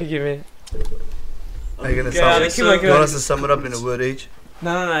all Well, forgive me. Are you gonna Yeah, sum keep it? on You going. want us to sum it up in a word each?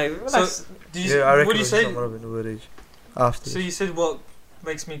 No. Relax. Did you, Yeah, I reckon what do we you should say? sum it up in a word each. After. So you said what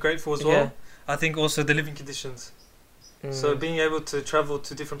makes me grateful as well. Yeah. I think also the living conditions. So being able to travel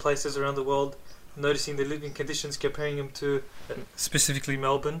to different places around the world, noticing the living conditions, comparing them to specifically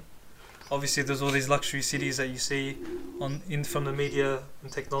Melbourne. Obviously, there's all these luxury cities that you see from the media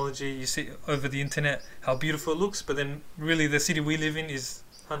and technology. You see over the internet how beautiful it looks, but then really the city we live in is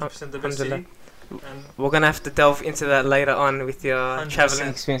 100% the best city. And We're gonna have to delve into that later on with your 100%. traveling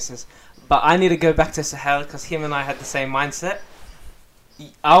experiences. But I need to go back to Sahel because him and I had the same mindset.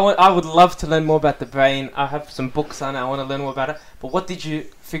 I would love to learn more about the brain. I have some books on it. I want to learn more about it. But what did you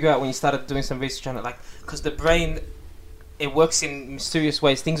figure out when you started doing some research on it? Like, because the brain, it works in mysterious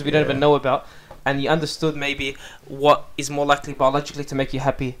ways, things we don't even know about. And you understood maybe what is more likely biologically to make you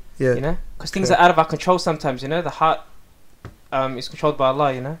happy. Yeah. You know, because things are out of our control sometimes. You know, the heart is controlled by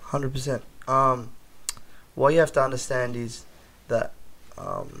Allah. You know. 100%. What you have to understand is that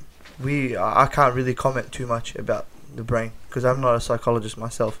I can't really comment too much about the brain because I'm not a psychologist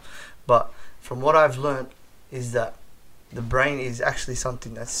myself, but from what I've learned is that the brain is actually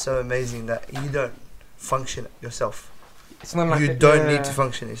something that's so amazing that you don't function it yourself. It's not like You don't need to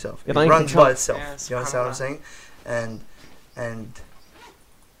function yourself. You're It not in runs control. by itself. Yeah, You understand what I'm subhanallah. saying? And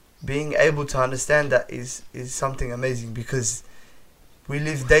being able to understand that is something amazing because we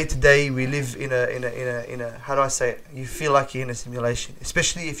live day to day. We live in a how do I say it? You feel like you're in a simulation,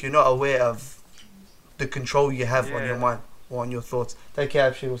 especially if you're not aware of the control you have on your mind or on your thoughts. Take care,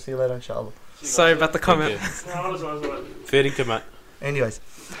 Abshi. We'll see you later, inshallah. Sorry about the comment. Fair income. Anyways,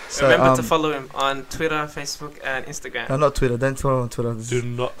 so Remember to follow him on Twitter, Facebook, and Instagram. no, not Twitter. Don't follow on Twitter. Do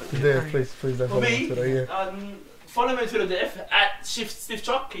not. Yeah, please don't follow on Twitter. Yeah. Follow me on Twitter, the F at Shift Stiff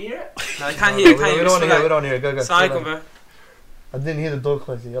Chop. Can you hear it? No, I can't No, hear you. we don't want to hear. We don't want to hear. Go. Assalamu Go. alaikum, bro. I didn't hear the door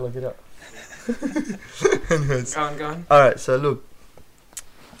close. Yellow, get out. Anyways. Go on. Alright, so look.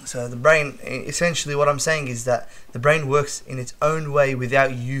 So the brain, essentially what I'm saying is that the brain works in its own way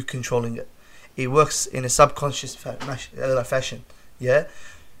without you controlling it. It works in a subconscious fashion. Yeah?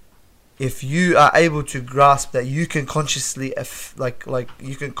 If you are able to grasp that you can consciously,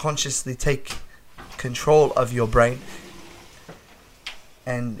 you can consciously take control of your brain,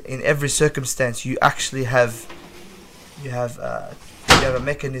 and in every circumstance you actually have a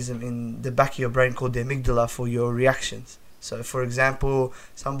mechanism in the back of your brain called the amygdala for your reactions. So, for example,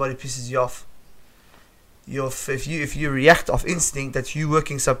 somebody pisses you off. If you react off instinct, that's you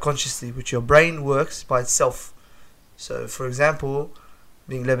working subconsciously, which your brain works by itself. So, for example,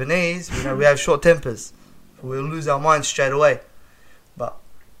 being Lebanese, we have short tempers. We'll lose our minds straight away. But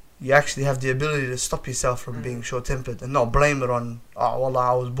you actually have the ability to stop yourself from being short-tempered and not blame it on, oh, wallah,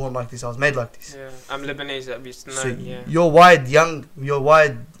 I was born like this, I was made like this. Yeah, I'm Lebanese. I've used to know. So Yeah. you're wired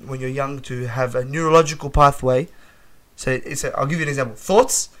when you're young to have a neurological pathway. So I'll give you an example.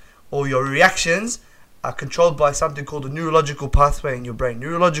 Thoughts or your reactions are controlled by something called a neurological pathway in your brain.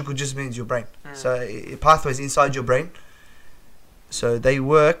 Neurological just means your brain. So pathways inside your brain. So they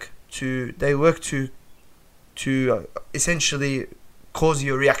work to essentially cause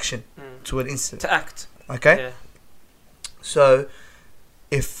your reaction to an incident. To act. Okay? Yeah. So,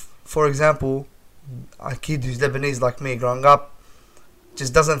 if, for example, a kid who's Lebanese like me, growing up,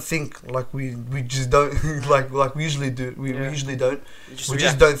 just doesn't think like we just don't like we usually do. We usually don't. We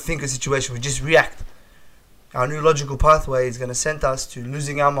just don't think a situation. We just react. Our neurological pathway is going to send us to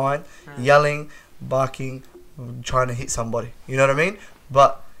losing our mind, yelling, barking, trying to hit somebody. You know what I mean?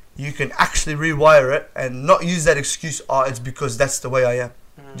 But you can actually rewire it and not use that excuse. Oh, it's because that's the way I am.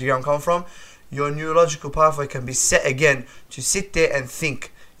 Do you get where I'm coming from? Your neurological pathway can be set again to sit there and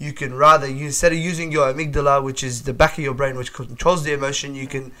think. You can rather, instead of using your amygdala, which is the back of your brain, which controls the emotion, you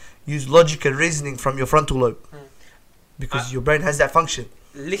can use logic and reasoning from your frontal lobe. Because your brain has that function.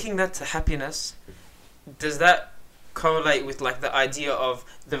 Linking that to happiness, does that correlate with like the idea of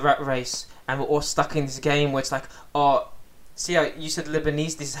the rat race and we're all stuck in this game where it's like, oh, see how you said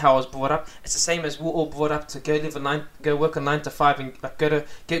Lebanese, this is how I was brought up. It's the same as we're all brought up to go work a 9 to 5 and like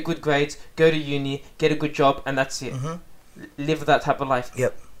get good grades, go to uni, get a good job, and that's it. Live that type of life.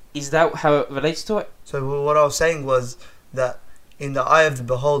 Yep. Is that how it relates to it? So what I was saying was that in the eye of the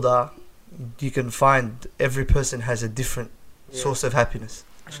beholder, you can find every person has a different source of happiness.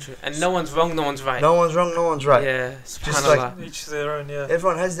 That's true. And no one's wrong, no one's right. No one's wrong, no one's right. Yeah, Just like each their own, yeah.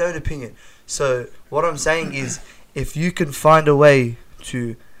 everyone has their own opinion. So what I'm saying is, if you can find a way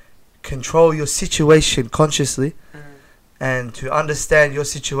to control your situation consciously and to understand your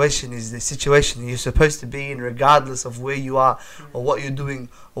situation is the situation you're supposed to be in, regardless of where you are or what you're doing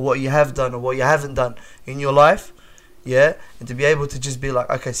or what you have done or what you haven't done in your life. Yeah, and to be able to just be like,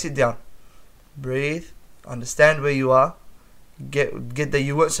 okay, sit down, breathe, understand where you are, get that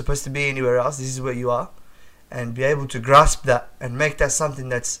you weren't supposed to be anywhere else. This is where you are, and be able to grasp that and make that something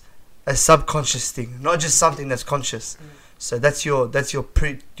that's a subconscious thing, not just something that's conscious. So that's your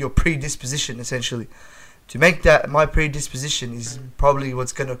predisposition, essentially. To make that my predisposition is probably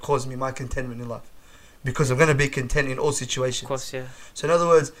what's going to cause me my contentment in life, because I'm going to be content in all situations. Of course, yeah. So in other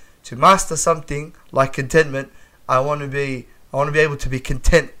words, to master something like contentment, I want to be able to be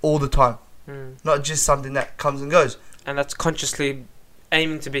content all the time, not just something that comes and goes. And that's consciously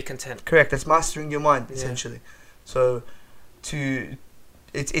aiming to be content. Correct. That's mastering your mind, essentially. So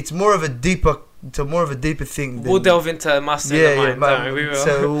it's more of a deeper thing. We'll delve into mastering the mind. We will.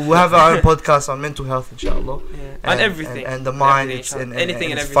 So we'll have our own podcast on mental health, inshallah. Yeah. And everything. And the mind, and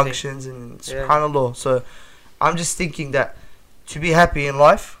anything and its functions, and subhanallah. So I'm just thinking that to be happy in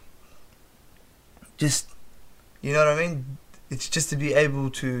life, just, you know what I mean? It's just to be able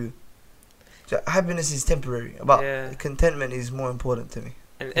to happiness is temporary, but contentment is more important to me.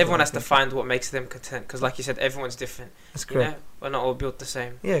 And everyone has to find what makes them content, because like you said, everyone's different. That's correct. We're not all built the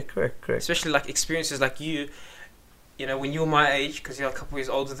same. Yeah, correct. Especially like experiences like you know, when you were my age, because you're a couple years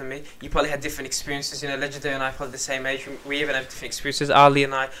older than me, you probably had different experiences. You know, Legendary and I are probably the same age. We even have different experiences. Ali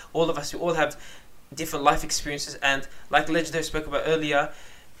and I, all of us, we all have different life experiences. And like Legendary spoke about earlier,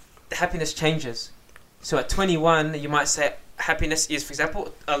 the happiness changes. So at 21, you might say happiness is, for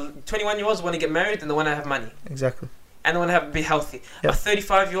example, 21-year-olds want to get married and they want to have money. Exactly. And I want to be healthy. Yep. A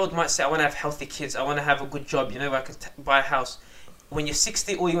 35-year-old might say, I want to have healthy kids. I want to have a good job, you know, where I can buy a house. When you're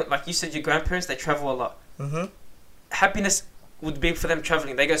 60, or like you said, your grandparents, they travel a lot. Mm-hmm. Happiness would be for them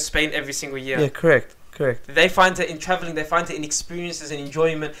traveling. They go to Spain every single year. Yeah, correct. They find it in traveling. They find it in experiences and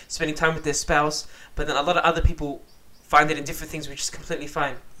enjoyment, spending time with their spouse. But then a lot of other people find it in different things, which is completely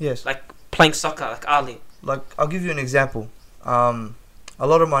fine. Yes. Like playing soccer, like Ali. Like, I'll give you an example. A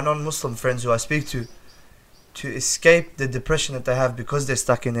lot of my non-Muslim friends who I speak to escape the depression that they have because they're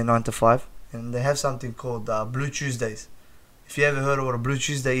stuck in their 9 to 5, and they have something called Blue Tuesdays. If you ever heard of what a Blue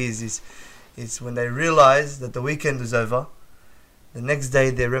Tuesday is, it's when they realize that the weekend is over. The next day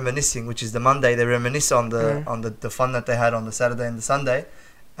they're reminiscing, which is the Monday. They reminisce on the fun that they had on the Saturday and the Sunday,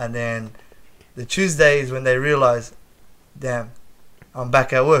 and then the Tuesday is when they realize, damn, I'm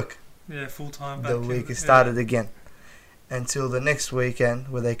back at work. Yeah, full time. The week has started again, until the next weekend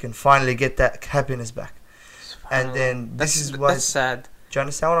where they can finally get that happiness back. And then this is why that's sad. Do you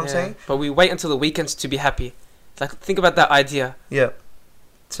understand what I'm saying? But we wait until the weekends to be happy. Like, think about that idea. Yeah.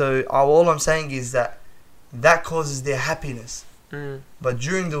 So all I'm saying is that causes their happiness. But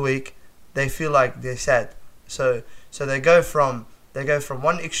during the week, they feel like they're sad. So they go from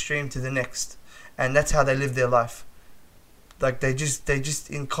one extreme to the next, and that's how they live their life. Like they just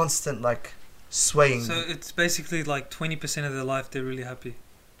in constant like swaying. So it's basically like 20% of their life they're really happy,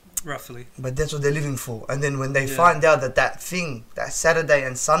 roughly. But that's what they're living for. And then when they find out that thing, that Saturday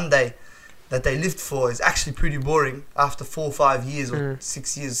and Sunday that they lived for is actually pretty boring after 4 or 5 years or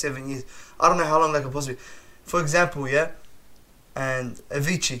 6 years, 7 years. I don't know how long that could possibly be. For example, and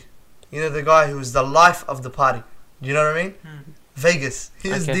Avicii, you know, the guy who was the life of the party. Do you know what I mean? Vegas. He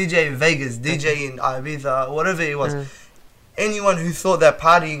was DJ in Vegas, DJ in Ibiza, whatever it was. Anyone who thought that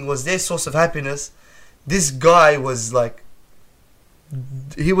partying was their source of happiness, this guy was like,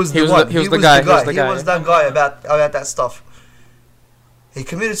 he was the one. He was the guy. He was that guy about that stuff. He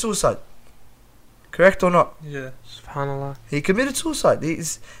committed suicide. Correct or not? Yeah. SubhanAllah. He committed suicide.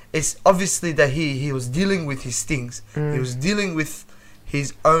 It's obviously that he was dealing with his things. He was dealing with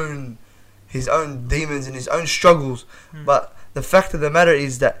his own demons and his own struggles. But the fact of the matter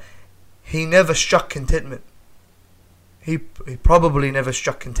is that he never struck contentment. He probably never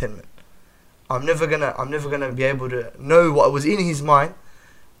struck contentment. I'm never gonna be able to know what was in his mind,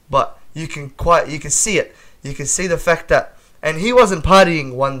 but you can see it. You can see the fact that, and he wasn't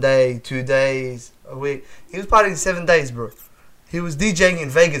partying 1 day, 2 days, a week. He was partying 7 days, bro. He was DJing in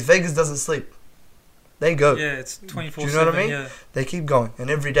Vegas. Vegas doesn't sleep. They go. Yeah, it's 24/7. Do you know what I mean? Yeah. They keep going, and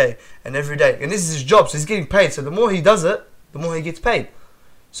every day, and every day. And this is his job, so he's getting paid. So the more he does it, the more he gets paid.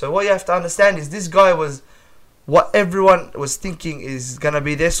 So what you have to understand is this guy was what everyone was thinking is going to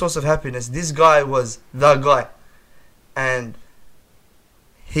be their source of happiness. This guy was the guy. And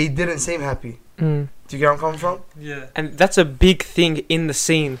he didn't seem happy. Do you get where I'm coming from? Yeah. And that's a big thing in the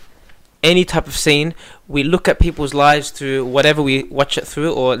scene. Any type of scene, we look at people's lives through whatever we watch it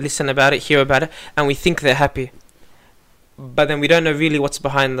through or listen about it, hear about it, and we think they're happy. But then we don't know really what's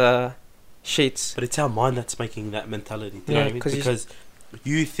behind the sheets. But it's our mind that's making that mentality. Do you Yeah, know what I mean? 'cause Because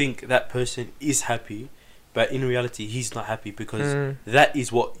you think that person is happy, but in reality, he's not happy because that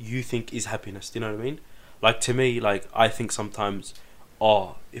is what you think is happiness. Do you know what I mean? Like, to me, like, I think sometimes,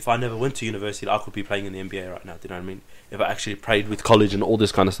 oh, if I never went to university, I could be playing in the NBA right now. Do you know what I mean? If I actually played with college and all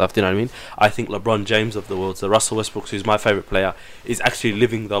this kind of stuff. Do you know what I mean? I think LeBron James of the world, so Russell Westbrook, who's my favourite player, is actually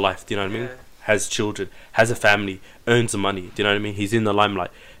living the life. Do you know what I mean? Yeah. Has children, has a family, earns the money. Do you know what I mean? He's in the limelight.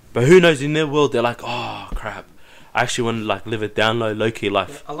 But who knows, in their world, they're like, oh, crap. I actually want to like live a down low key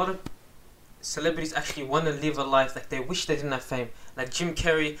life. Yeah, a lot of celebrities actually want to live a life like they wish they didn't have fame. Like Jim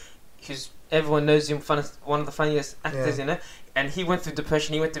Carrey, everyone knows him, one of the funniest actors, Yeah. you know. And he went through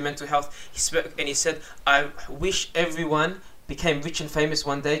depression. He went through mental health. He spoke and he said, "I wish everyone became rich and famous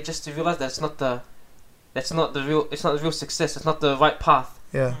one day, just to realize that's not the real success. It's not the right path."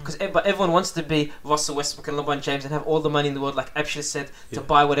 Yeah. But everyone wants to be Russell Westbrook and LeBron James and have all the money in the world, like Abshir said, to Yeah.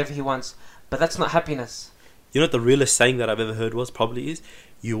 buy whatever he wants. But that's not happiness. You know what the realest saying that I've ever heard is,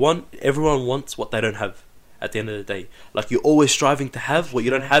 everyone wants what they don't have at the end of the day. Like, you're always striving to have what you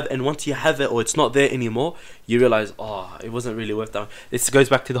don't have, and once you have it or it's not there anymore, you realise, oh, it wasn't really worth that. This goes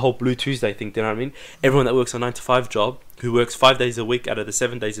back to the whole Blue Tuesday thing, do you know what I mean? Everyone that works a 9-to-5 job, who works 5 days a week out of the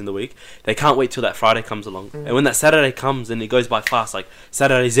 7 days in the week, they can't wait till that Friday comes along. And when that Saturday comes and it goes by fast, like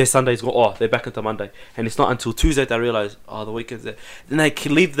Saturday's there, Sunday's gone, oh, they're back until Monday. And it's not until Tuesday they realise, oh, the weekend's there. Then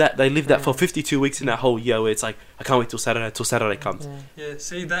they live that for 52 weeks in that whole year where it's like, I can't wait till Saturday comes. Yeah,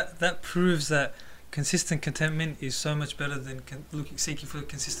 see, that proves that consistent contentment is so much better than seeking for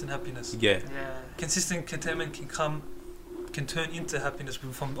consistent happiness. Yeah. Consistent contentment can turn into happiness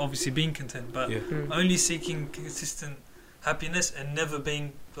from obviously being content, but Yeah. only seeking consistent happiness and never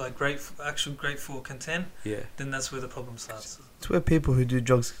being like grateful or content, Yeah. then that's where the problem starts. It's where people who do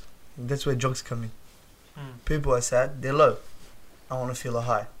drugs, that's where drugs come in. Mm. People are sad, they're low. I want to feel a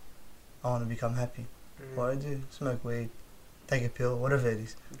high. I want to become happy. What do I do? Smoke weed, take a pill, whatever it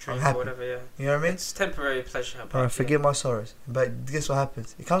is. Drink happy. or whatever, yeah. You know what I mean? It's temporary pleasure. Or I forget my sorrows. But guess what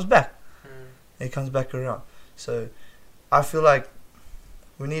happens? It comes back. Mm. It comes back around. So I feel like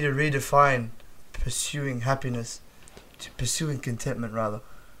we need to redefine pursuing happiness to pursuing contentment, rather.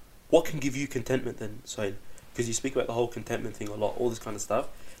 What can give you contentment then, Sohail? Because you speak about the whole contentment thing a lot, all this kind of stuff.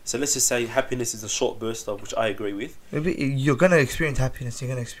 So let's just say happiness is a short burst of, which I agree with. Maybe you're going to experience happiness, you're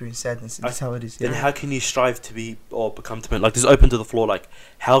going to experience sadness. That's how it is. Then Yeah. how can you strive to be or become content? Like, this is open to the floor. Like,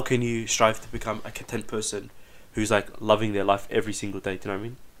 how can you strive to become a content person who's like loving their life every single day? Do you know what I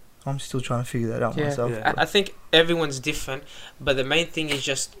mean? I'm still trying to figure that out myself. Yeah. I think everyone's different, but the main thing is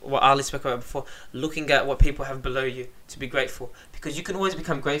just what Ali spoke about before, looking at what people have below you to be grateful. Because you can always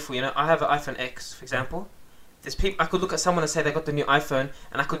become grateful, you know. I have an iPhone X, for example. There's people, I could look at someone and say they got the new iPhone,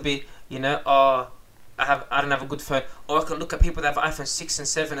 and I could be, you know, oh, I don't have a good phone. Or I could look at people that have iPhone 6 and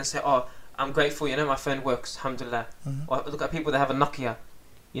 7 and say, oh, I'm grateful, you know, my phone works, alhamdulillah. Mhm. Or look at people that have a Nokia.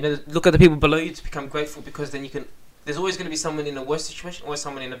 You know, look at the people below you to become grateful, because then you can, there's always going to be someone in a worse situation or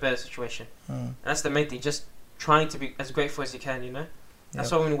someone in a better situation. Mm. And that's the main thing, just trying to be as grateful as you can, you know.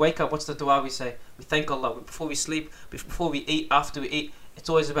 That's Yep. why when we wake up, what's the dua we say? We thank Allah. Before we sleep, before we eat, after we eat, it's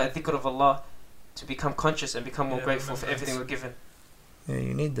always about dhikr of Allah, to become conscious and become more Yeah, grateful for remember everything that. we're given. Yeah,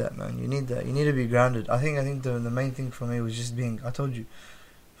 you need that, man. You need that. You need to be grounded. I think the main thing for me was just being, I told you,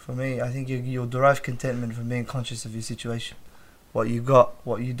 for me, I think you'll derive contentment from being conscious of your situation. What you got,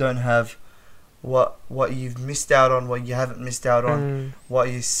 what you don't have, what you've missed out on, what you haven't missed out on. What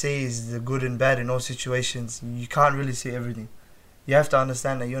you see is the good and bad in all situations. You can't really see everything. You have to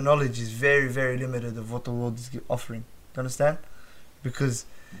understand that your knowledge is very, very limited of what the world is offering. Do you understand? Because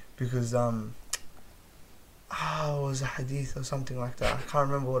it was a hadith or something like that. I can't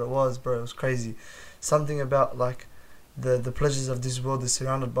remember what it was, bro. It was crazy. Something about like the pleasures of this world is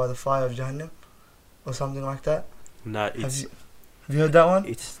surrounded by the fire of Jahannam, or something like that. No, Have you heard that one?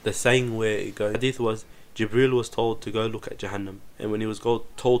 it's the saying where it goes. Hadith was, Jibril was told to go look at Jahannam, and when he was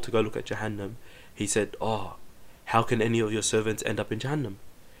told to go look at Jahannam, he said, "Oh, how can any of your servants end up in Jahannam?"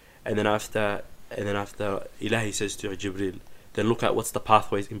 And then after Ilahi says to Jibril, then look at what's the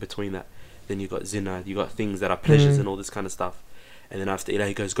pathways in between that. Then you got zina, you got things that are pleasures and all this kind of stuff. And then after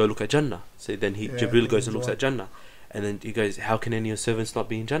Ilahi goes, go look at Jannah. So then Jibril goes and looks at Jannah. And then he goes, how can any of your servants not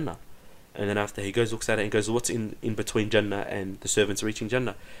be in Jannah? And then after he goes, looks at it and goes, what's in between Jannah and the servants reaching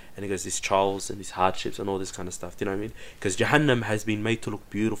Jannah? And he goes, these trials and these hardships and all this kind of stuff. Do you know what I mean? Because Jahannam has been made to look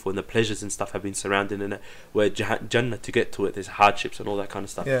beautiful, and the pleasures and stuff have been surrounded in it. Where Jannah, to get to it, there's hardships and all that kind of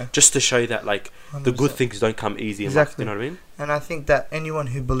stuff. Yeah. Just to show that, like, 100%. the good things don't come easy in life. Do you know what I mean? And I think that anyone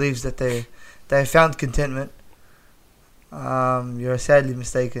who believes that they found contentment, you're sadly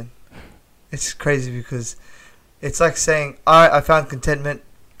mistaken. It's crazy, because it's like saying, I found contentment,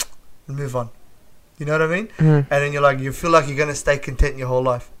 and move on. You know what I mean? Mm. And then you feel like you're gonna stay content your whole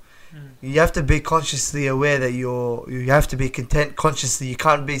life. You have to be consciously aware that you have to be content consciously. You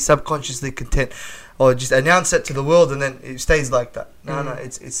can't be subconsciously content, or just announce it to the world and then it stays like that. No,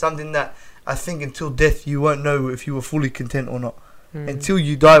 it's something that I think until death you won't know if you were fully content or not. Until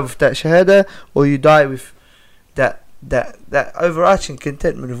you die with that shahada, or you die with that overarching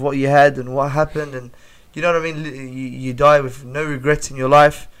contentment of what you had and what happened, and you know what I mean. You die with no regrets in your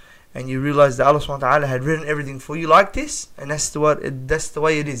life. And you realize that Allah subhanahu wa ta'ala had written everything for you like this, and that's the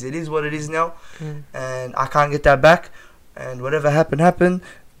way it is. It is what it is now, and I can't get that back. And whatever happened.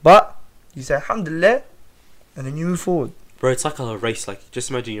 But you say Alhamdulillah, and then you move forward. Bro, it's like a race. Like, just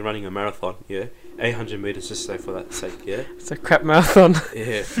imagine you're running a marathon, yeah? 800 meters, just say for that sake, yeah? It's a crap marathon.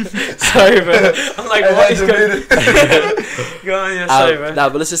 Yeah. Sorry, bro. I'm like, what is going on? Go on, yeah, sorry, bro. Nah,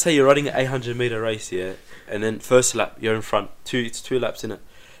 but let's just say you're running an 800 meter race, yeah? And then first lap, you're in front. It's two laps, innit?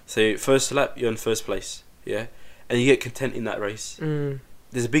 So first lap, you're in first place, yeah? And you get content in that race.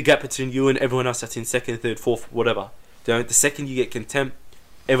 There's a big gap between you and everyone else that's in second, third, fourth, whatever. You know, the second you get content,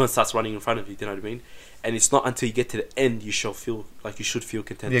 everyone starts running in front of you, do you know what I mean? And it's not until you get to the end you should feel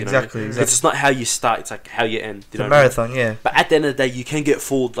content. Yeah, you know exactly. It's not how you start, it's like how you end. The marathon, yeah. But at the end of the day, you can get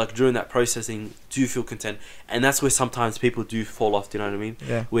fooled, like during that processing, do you feel content? And that's where sometimes people do fall off, do you know what I mean?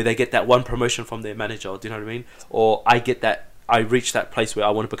 Yeah. Where they get that one promotion from their manager, do you know what I mean? Or I reach that place where I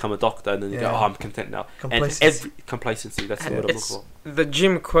want to become a doctor, and then you go, I'm content now. Complacency. Complacency, that's the word I'm looking for. The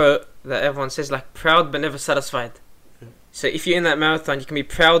gym quote that everyone says, like, proud but never satisfied. So if you're in that marathon, you can be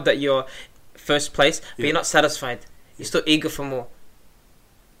proud that you're first place, but you're not satisfied. You're still eager for more.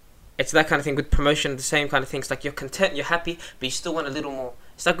 It's that kind of thing with promotion, the same kind of things. Like, you're content, you're happy, but you still want a little more.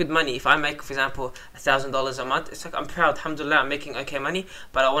 It's like with money. If I make, for example, $1,000 a month, it's like, I'm proud, alhamdulillah, I'm making okay money,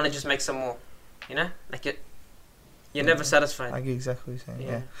 but I want to just make some more. You know? Like, you're never satisfied. I get exactly what you're saying,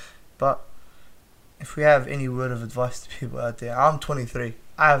 yeah. But if we have any word of advice to people out there, I'm 23.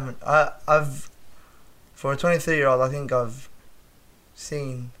 For a 23-year-old, I think I've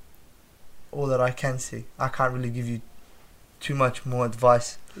seen all that I can see. I can't really give you too much more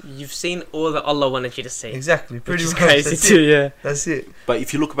advice. You've seen all that Allah wanted you to see. Exactly, pretty much. Crazy too, yeah. That's it. But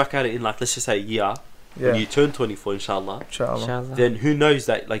if you look back at it in, like, let's just say a year, when you turn 24, inshallah, then who knows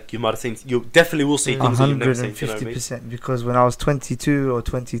that, like, you might have seen, you definitely will see things that you've never seen. 150%. Because when I was 22 or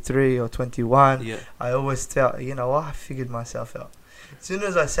 23 or 21, I always felt, you know what, I figured myself out. As soon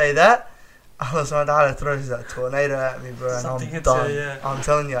as I say that, Allah subhanahu wa ta'ala throws that tornado at me, bro, and I'm done. I'm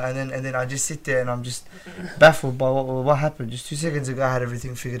telling you, and then I just sit there and I'm just baffled by what happened. Just 2 seconds ago I had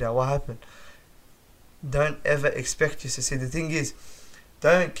everything figured out. What happened? Don't ever expect yourself. See, the thing is,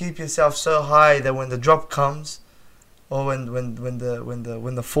 don't keep yourself so high that when the drop comes, or when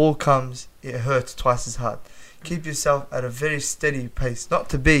the fall comes, it hurts twice as hard. Keep yourself at a very steady pace. Not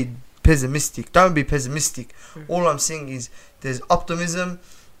to be pessimistic. Don't be pessimistic. All I'm saying is there's optimism,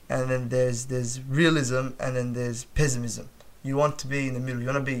 and then there's realism, and then there's pessimism. You want to be in the middle. You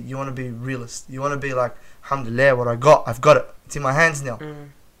want to be realist. You want to be like, alhamdulillah, what I've got it. It's in my hands now.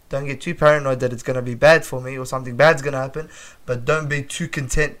 Don't get too paranoid that it's going to be bad for me or something bad's going to happen, but don't be too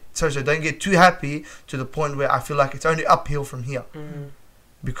content. So don't get too happy to the point where I feel like it's only uphill from here.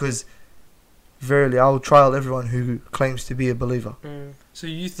 Because verily I will trial everyone who claims to be a believer. So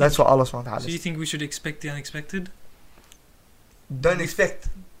you think that's what Allah subhanahu wa ta'ala says. So you think we should expect the unexpected? Don't expect.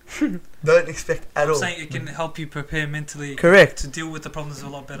 Don't expect at all. I'm saying it can help you prepare mentally. Correct. To deal with the problems a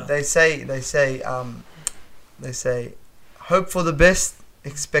lot better. They say hope for the best,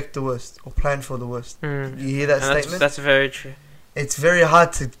 expect the worst, or plan for the worst. You hear that statement? That's very true. It's very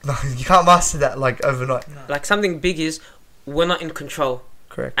hard to, you can't master that like overnight. No. Like, something big is, we're not in control.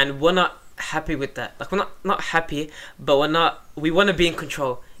 Correct. And we're not happy with that. Like, we're not happy, but we want to be in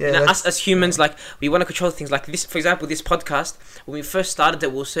control. Yeah, you know, us as humans, like, we want to control things. Like this, for example, this podcast, when we first started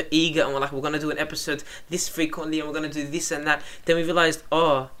it, we were so eager, and we're like, we're going to do an episode this frequently, and we're going to do this and that. Then we realized,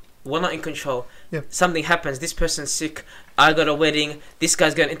 we're not in control. Yep. Something happens. This person's sick. I got a wedding. This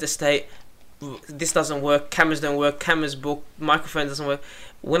guy's going interstate. This doesn't work. Cameras don't work. Cameras book. Microphone doesn't work.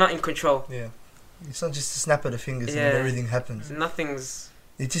 We're not in control. Yeah. It's not just a snap of the fingers and then everything happens.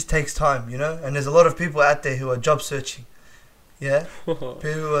 It just takes time, you know? And there's a lot of people out there who are job searching. Yeah? People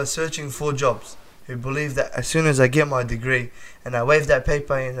who are searching for jobs. Who believe that as soon as I get my degree and I wave that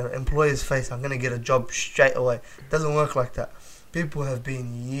paper in the employer's face, I'm going to get a job straight away. It doesn't work like that. People have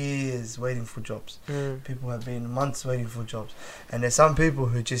been years waiting for jobs. People have been months waiting for jobs. And there's some people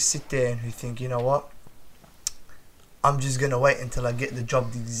who just sit there and who think, you know what? I'm just going to wait until I get the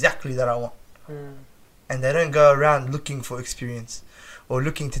job exactly that I want. And they don't go around looking for experience. or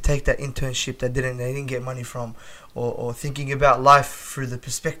looking to take that internship that they didn't get money from, or thinking about life through the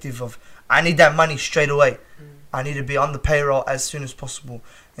perspective of, I need that money straight away. I need to be on the payroll as soon as possible,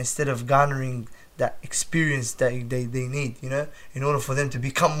 instead of garnering that experience that they need, you know, in order for them to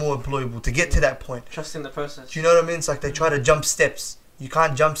become more employable, to get to that point. Trusting the process. Do you know what I mean? It's like they try to jump steps. You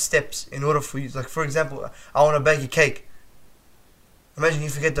can't jump steps in order for you. Like, for example, I want to bake a cake. Imagine you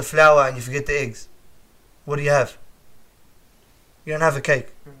forget the flour and you forget the eggs. What do you have? You don't have a cake.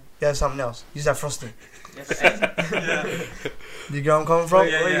 You have something else. You just have frosting. Yeah. Do you get where I'm coming from?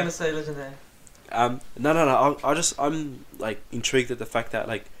 What are you gonna say, Legendary? No. I'm like intrigued at the fact that,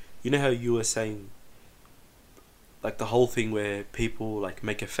 like, you know how you were saying, like, the whole thing where people like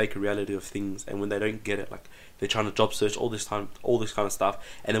make a fake reality of things, and when they don't get it, like, they're trying to job search all this time, all this kind of stuff,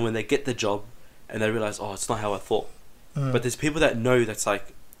 and then when they get the job, and they realize, oh, it's not how I thought. But there's people that know that's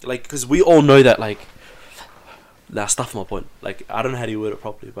like, because we all know that, like, stuff my point. Like, I don't know how to word it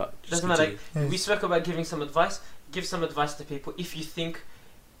properly, but just doesn't matter. continue. We spoke about giving some advice. Give some advice to people if you think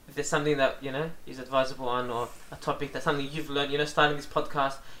there's something that, you know, is advisable on, or a topic that's something you've learned. You know, starting this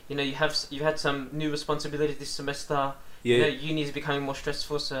podcast, you know, you had some new responsibilities this semester. Yeah. You know, uni is becoming more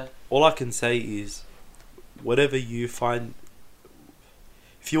stressful. So All I can say is, whatever you find,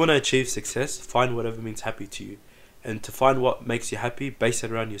 if you want to achieve success, find whatever means happy to you. And to find what makes you happy, base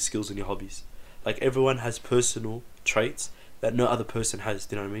it around your skills and your hobbies. Like, everyone has personal traits that no other person has,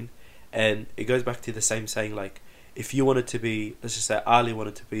 do you know what I mean? And it goes back to the same saying, like, if you wanted to be, let's just say Ali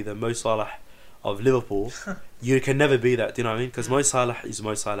wanted to be the Mo Salah of Liverpool, you can never be that, do you know what I mean? Because Mo Salah is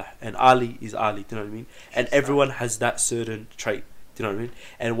Mo Salah and Ali is Ali, do you know what I mean? And everyone has that certain trait, do you know what I mean?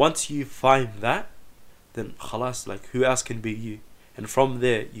 And once you find that, then khalas, like, who else can be you? And from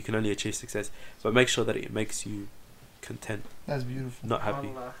there, you can only achieve success. But make sure that it makes you content, That's beautiful. not happy.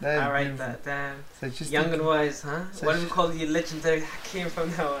 Allah. That is I rate beautiful. that. Damn. So just Young and wise, huh? So What do we call you, Legendary Hakim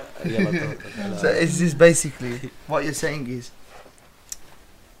from now on? So it's just basically what you're saying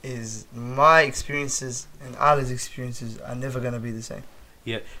is my experiences and Ali's experiences are never gonna be the same.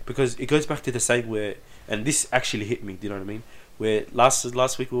 Yeah, because it goes back to the same where, and this actually hit me, do you know what I mean? Where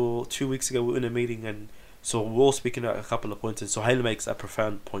last week or 2 weeks ago we were in a meeting, and so we're all speaking about a couple of points, and Sohail makes a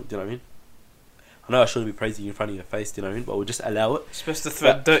profound point, do you know what I mean? I know I shouldn't be praising you in front of your face, do you know what I mean? But we'll just allow it. You're supposed to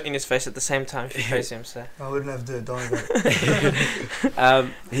throw dirt in his face at the same time if you praise him, so. I wouldn't have to do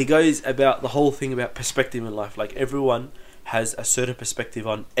that. He goes about the whole thing about perspective in life. Like, everyone has a certain perspective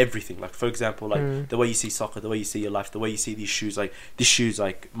on everything. Like, for example, like the way you see soccer, the way you see your life, the way you see these shoes. Like, these shoes,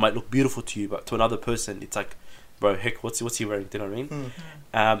 like, might look beautiful to you, but to another person, it's like, bro, heck, what's he wearing? Do you know what I mean?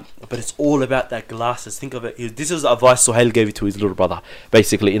 But it's all about that glasses. Think of it. This is the advice Sohail gave to his little brother,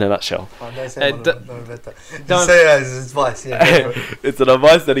 basically, in a nutshell. Oh, don't say don't- about that. don't- Just say it as advice. Yeah. It's an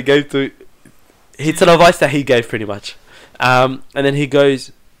advice that he gave to. It's an advice that he gave, pretty much. And then he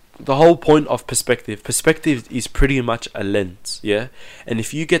goes, the whole point of perspective. Perspective is pretty much a lens, yeah. And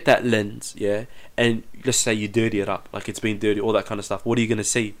if you get that lens, yeah, and let's say you dirty it up, like it's been dirty, all that kind of stuff. What are you gonna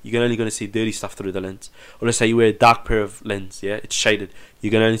see? You're only gonna see dirty stuff through the lens. Or let's say you wear a dark pair of lens, yeah, it's shaded. You're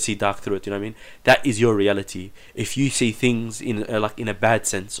gonna only see dark through it. You know what I mean? That is your reality. If you see things in like in a bad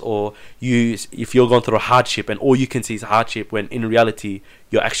sense, or if you're going through a hardship and all you can see is hardship, when in reality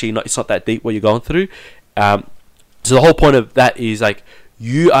you're actually not. It's not that deep what you're going through. So the whole point of that is, like,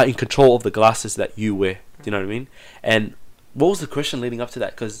 you are in control of the glasses that you wear. Do you know what I mean? And what was the question leading up to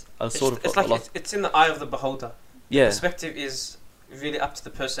that? Because I was sort of It's like it's in the eye of the beholder. yeah. Perspective is really up to the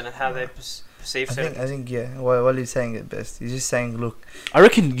person and how they perceive certain I think yeah. While he's saying it best, he's just saying, look. I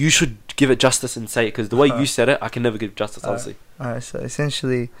reckon you should give it justice and say it, because the way you said it, I can never give justice, honestly. Alright, so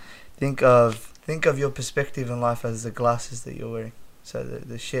essentially, think of your perspective in life as the glasses that you're wearing. So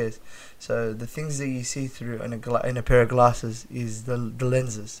the shares. So the things that you see through in a pair of glasses is the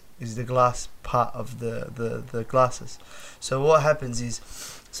lenses, is the glass part of the glasses. So what happens is,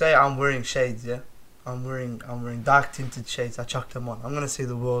 say I'm wearing shades, yeah. I'm wearing dark tinted shades. I chuck them on. I'm gonna see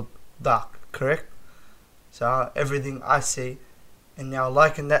the world dark, correct? So everything I see, and now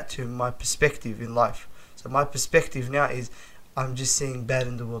liken that to my perspective in life. So my perspective now is, I'm just seeing bad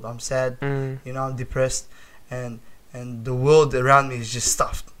in the world. I'm sad, you know, I'm depressed, and the world around me is just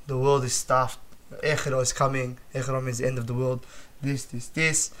stuffed. The world is stuffed. Akhirah is coming. Akhirah means the end of the world.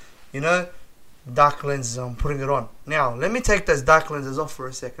 This, you know, dark lenses. I'm putting it on. Now, let me take those dark lenses off for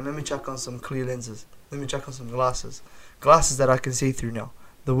a second. Let me chuck on some clear lenses. Let me chuck on some glasses. Glasses that I can see through now.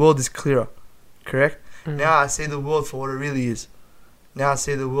 The world is clearer, correct? Now I see the world for what it really is. Now I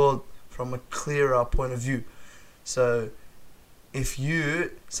see the world from a clearer point of view. So, if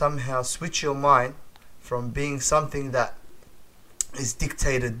you somehow switch your mind from being something that is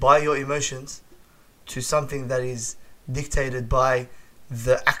dictated by your emotions to something that is dictated by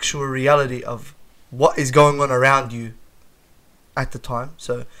the actual reality of what is going on around you at the time.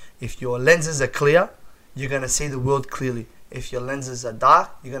 So if your lenses are clear, you're going to see the world clearly. If your lenses are dark,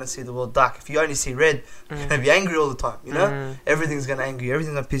 you're going to see the world dark. If you only see red, you're going to be angry all the time, you know? Everything's going to anger you.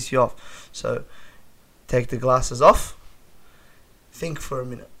 Everything's going to piss you off. So take the glasses off. Think for a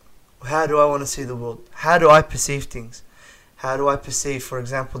minute. How do I want to see the world? How do I perceive things? How do I perceive, for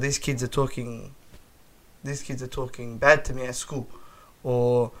example, these kids are talking bad to me at school,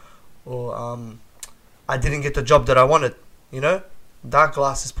 or I didn't get the job that I wanted, you know? Dark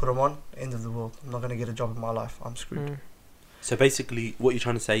glasses, put them on, end of the world. I'm not going to get a job in my life. I'm screwed. So basically, what you're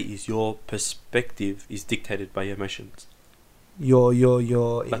trying to say is your perspective is dictated by your emotions. Your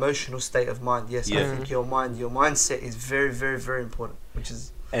emotional state of mind. Yes, Yeah. I think your mindset is very, very, very important.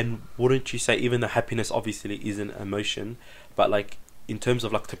 And wouldn't you say even the happiness obviously is an emotion, but like in terms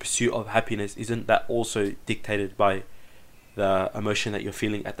of like the pursuit of happiness, isn't that also dictated by the emotion that you're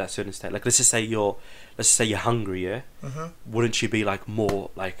feeling at that certain state? Like let's just say you're hungry, yeah. Wouldn't you be like more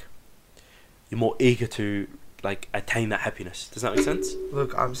like you're more eager to like attain that happiness? Does that make sense?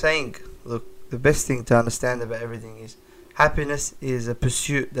 Look, the best thing to understand about everything is happiness is a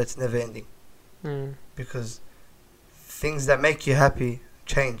pursuit that's never ending. Because things that make you happy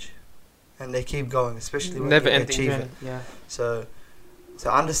change, and they keep going, especially when never you ending achieve journey. it. Yeah. So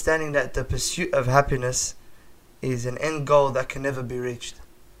understanding that the pursuit of happiness is an end goal that can never be reached.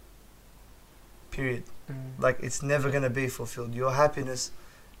 Period. Like it's never gonna be fulfilled. Your happiness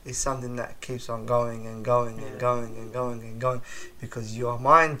is something that keeps on going and going and going and going and going, because your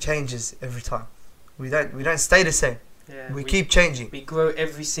mind changes every time. We don't stay the same. Yeah, we keep changing. We grow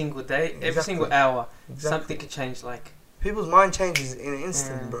every single day, every single hour. Something can change. Like people's mind changes in an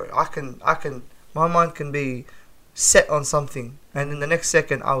instant, bro. My mind can be set on something, and in the next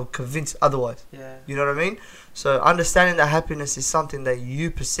second I'll convince otherwise. Yeah. You know what I mean? So understanding that happiness is something that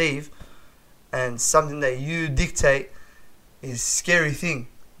you perceive and something that you dictate is a scary thing,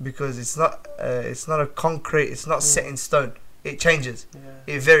 because it's not a concrete, it's not set in stone. It changes.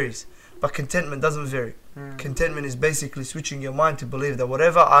 Yeah. It varies. But contentment doesn't vary. Contentment is basically switching your mind to believe that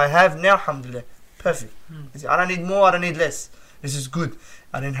whatever I have now, alhamdulillah, perfect. I don't need more, I don't need less. This is good.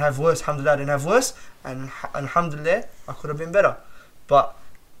 I didn't have worse, alhamdulillah, I didn't have worse, and alhamdulillah, I could have been better. But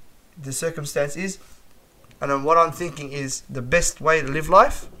the circumstance is, and what I'm thinking is the best way to live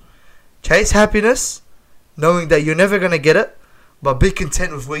life, chase happiness, knowing that you're never going to get it, but be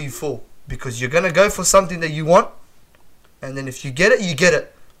content with where you fall, because you're going to go for something that you want, and then if you get it,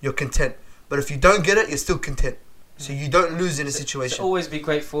 you're content. But if you don't get it, you're still content. So you don't lose in a situation. So always be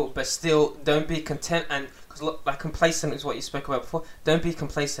grateful, but still don't be content, and because like complacent is what you spoke about before. Don't be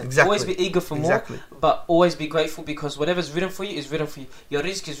complacent. Exactly. Always be eager for more, but always be grateful, because whatever's written for you is written for you. Your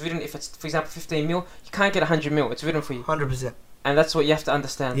risk is written. If it's, for example, 15 mil, you can't get 100 mil. It's written for you. 100%. And that's what you have to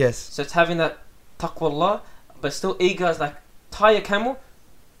understand. Yes. So it's having that taqwa Allah, but still eager. It's like tie a camel.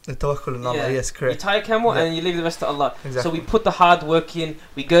 The tawakkul on Allah, yes, correct. You tie a camel and you leave the rest to Allah. Exactly. So we put the hard work in,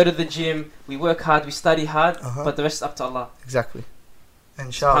 we go to the gym, we work hard, we study hard, but the rest is up to Allah. Exactly.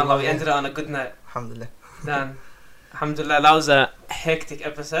 Inshallah. We ended it on a good note. Alhamdulillah. Dan, alhamdulillah, that was a hectic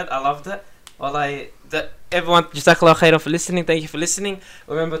episode. I loved it. Everyone, Jazakallah khairan for listening. Thank you for listening.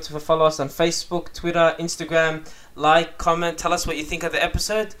 Remember to follow us on Facebook, Twitter, Instagram. Like, comment, tell us what you think of the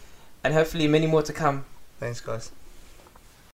episode, and hopefully many more to come. Thanks, guys.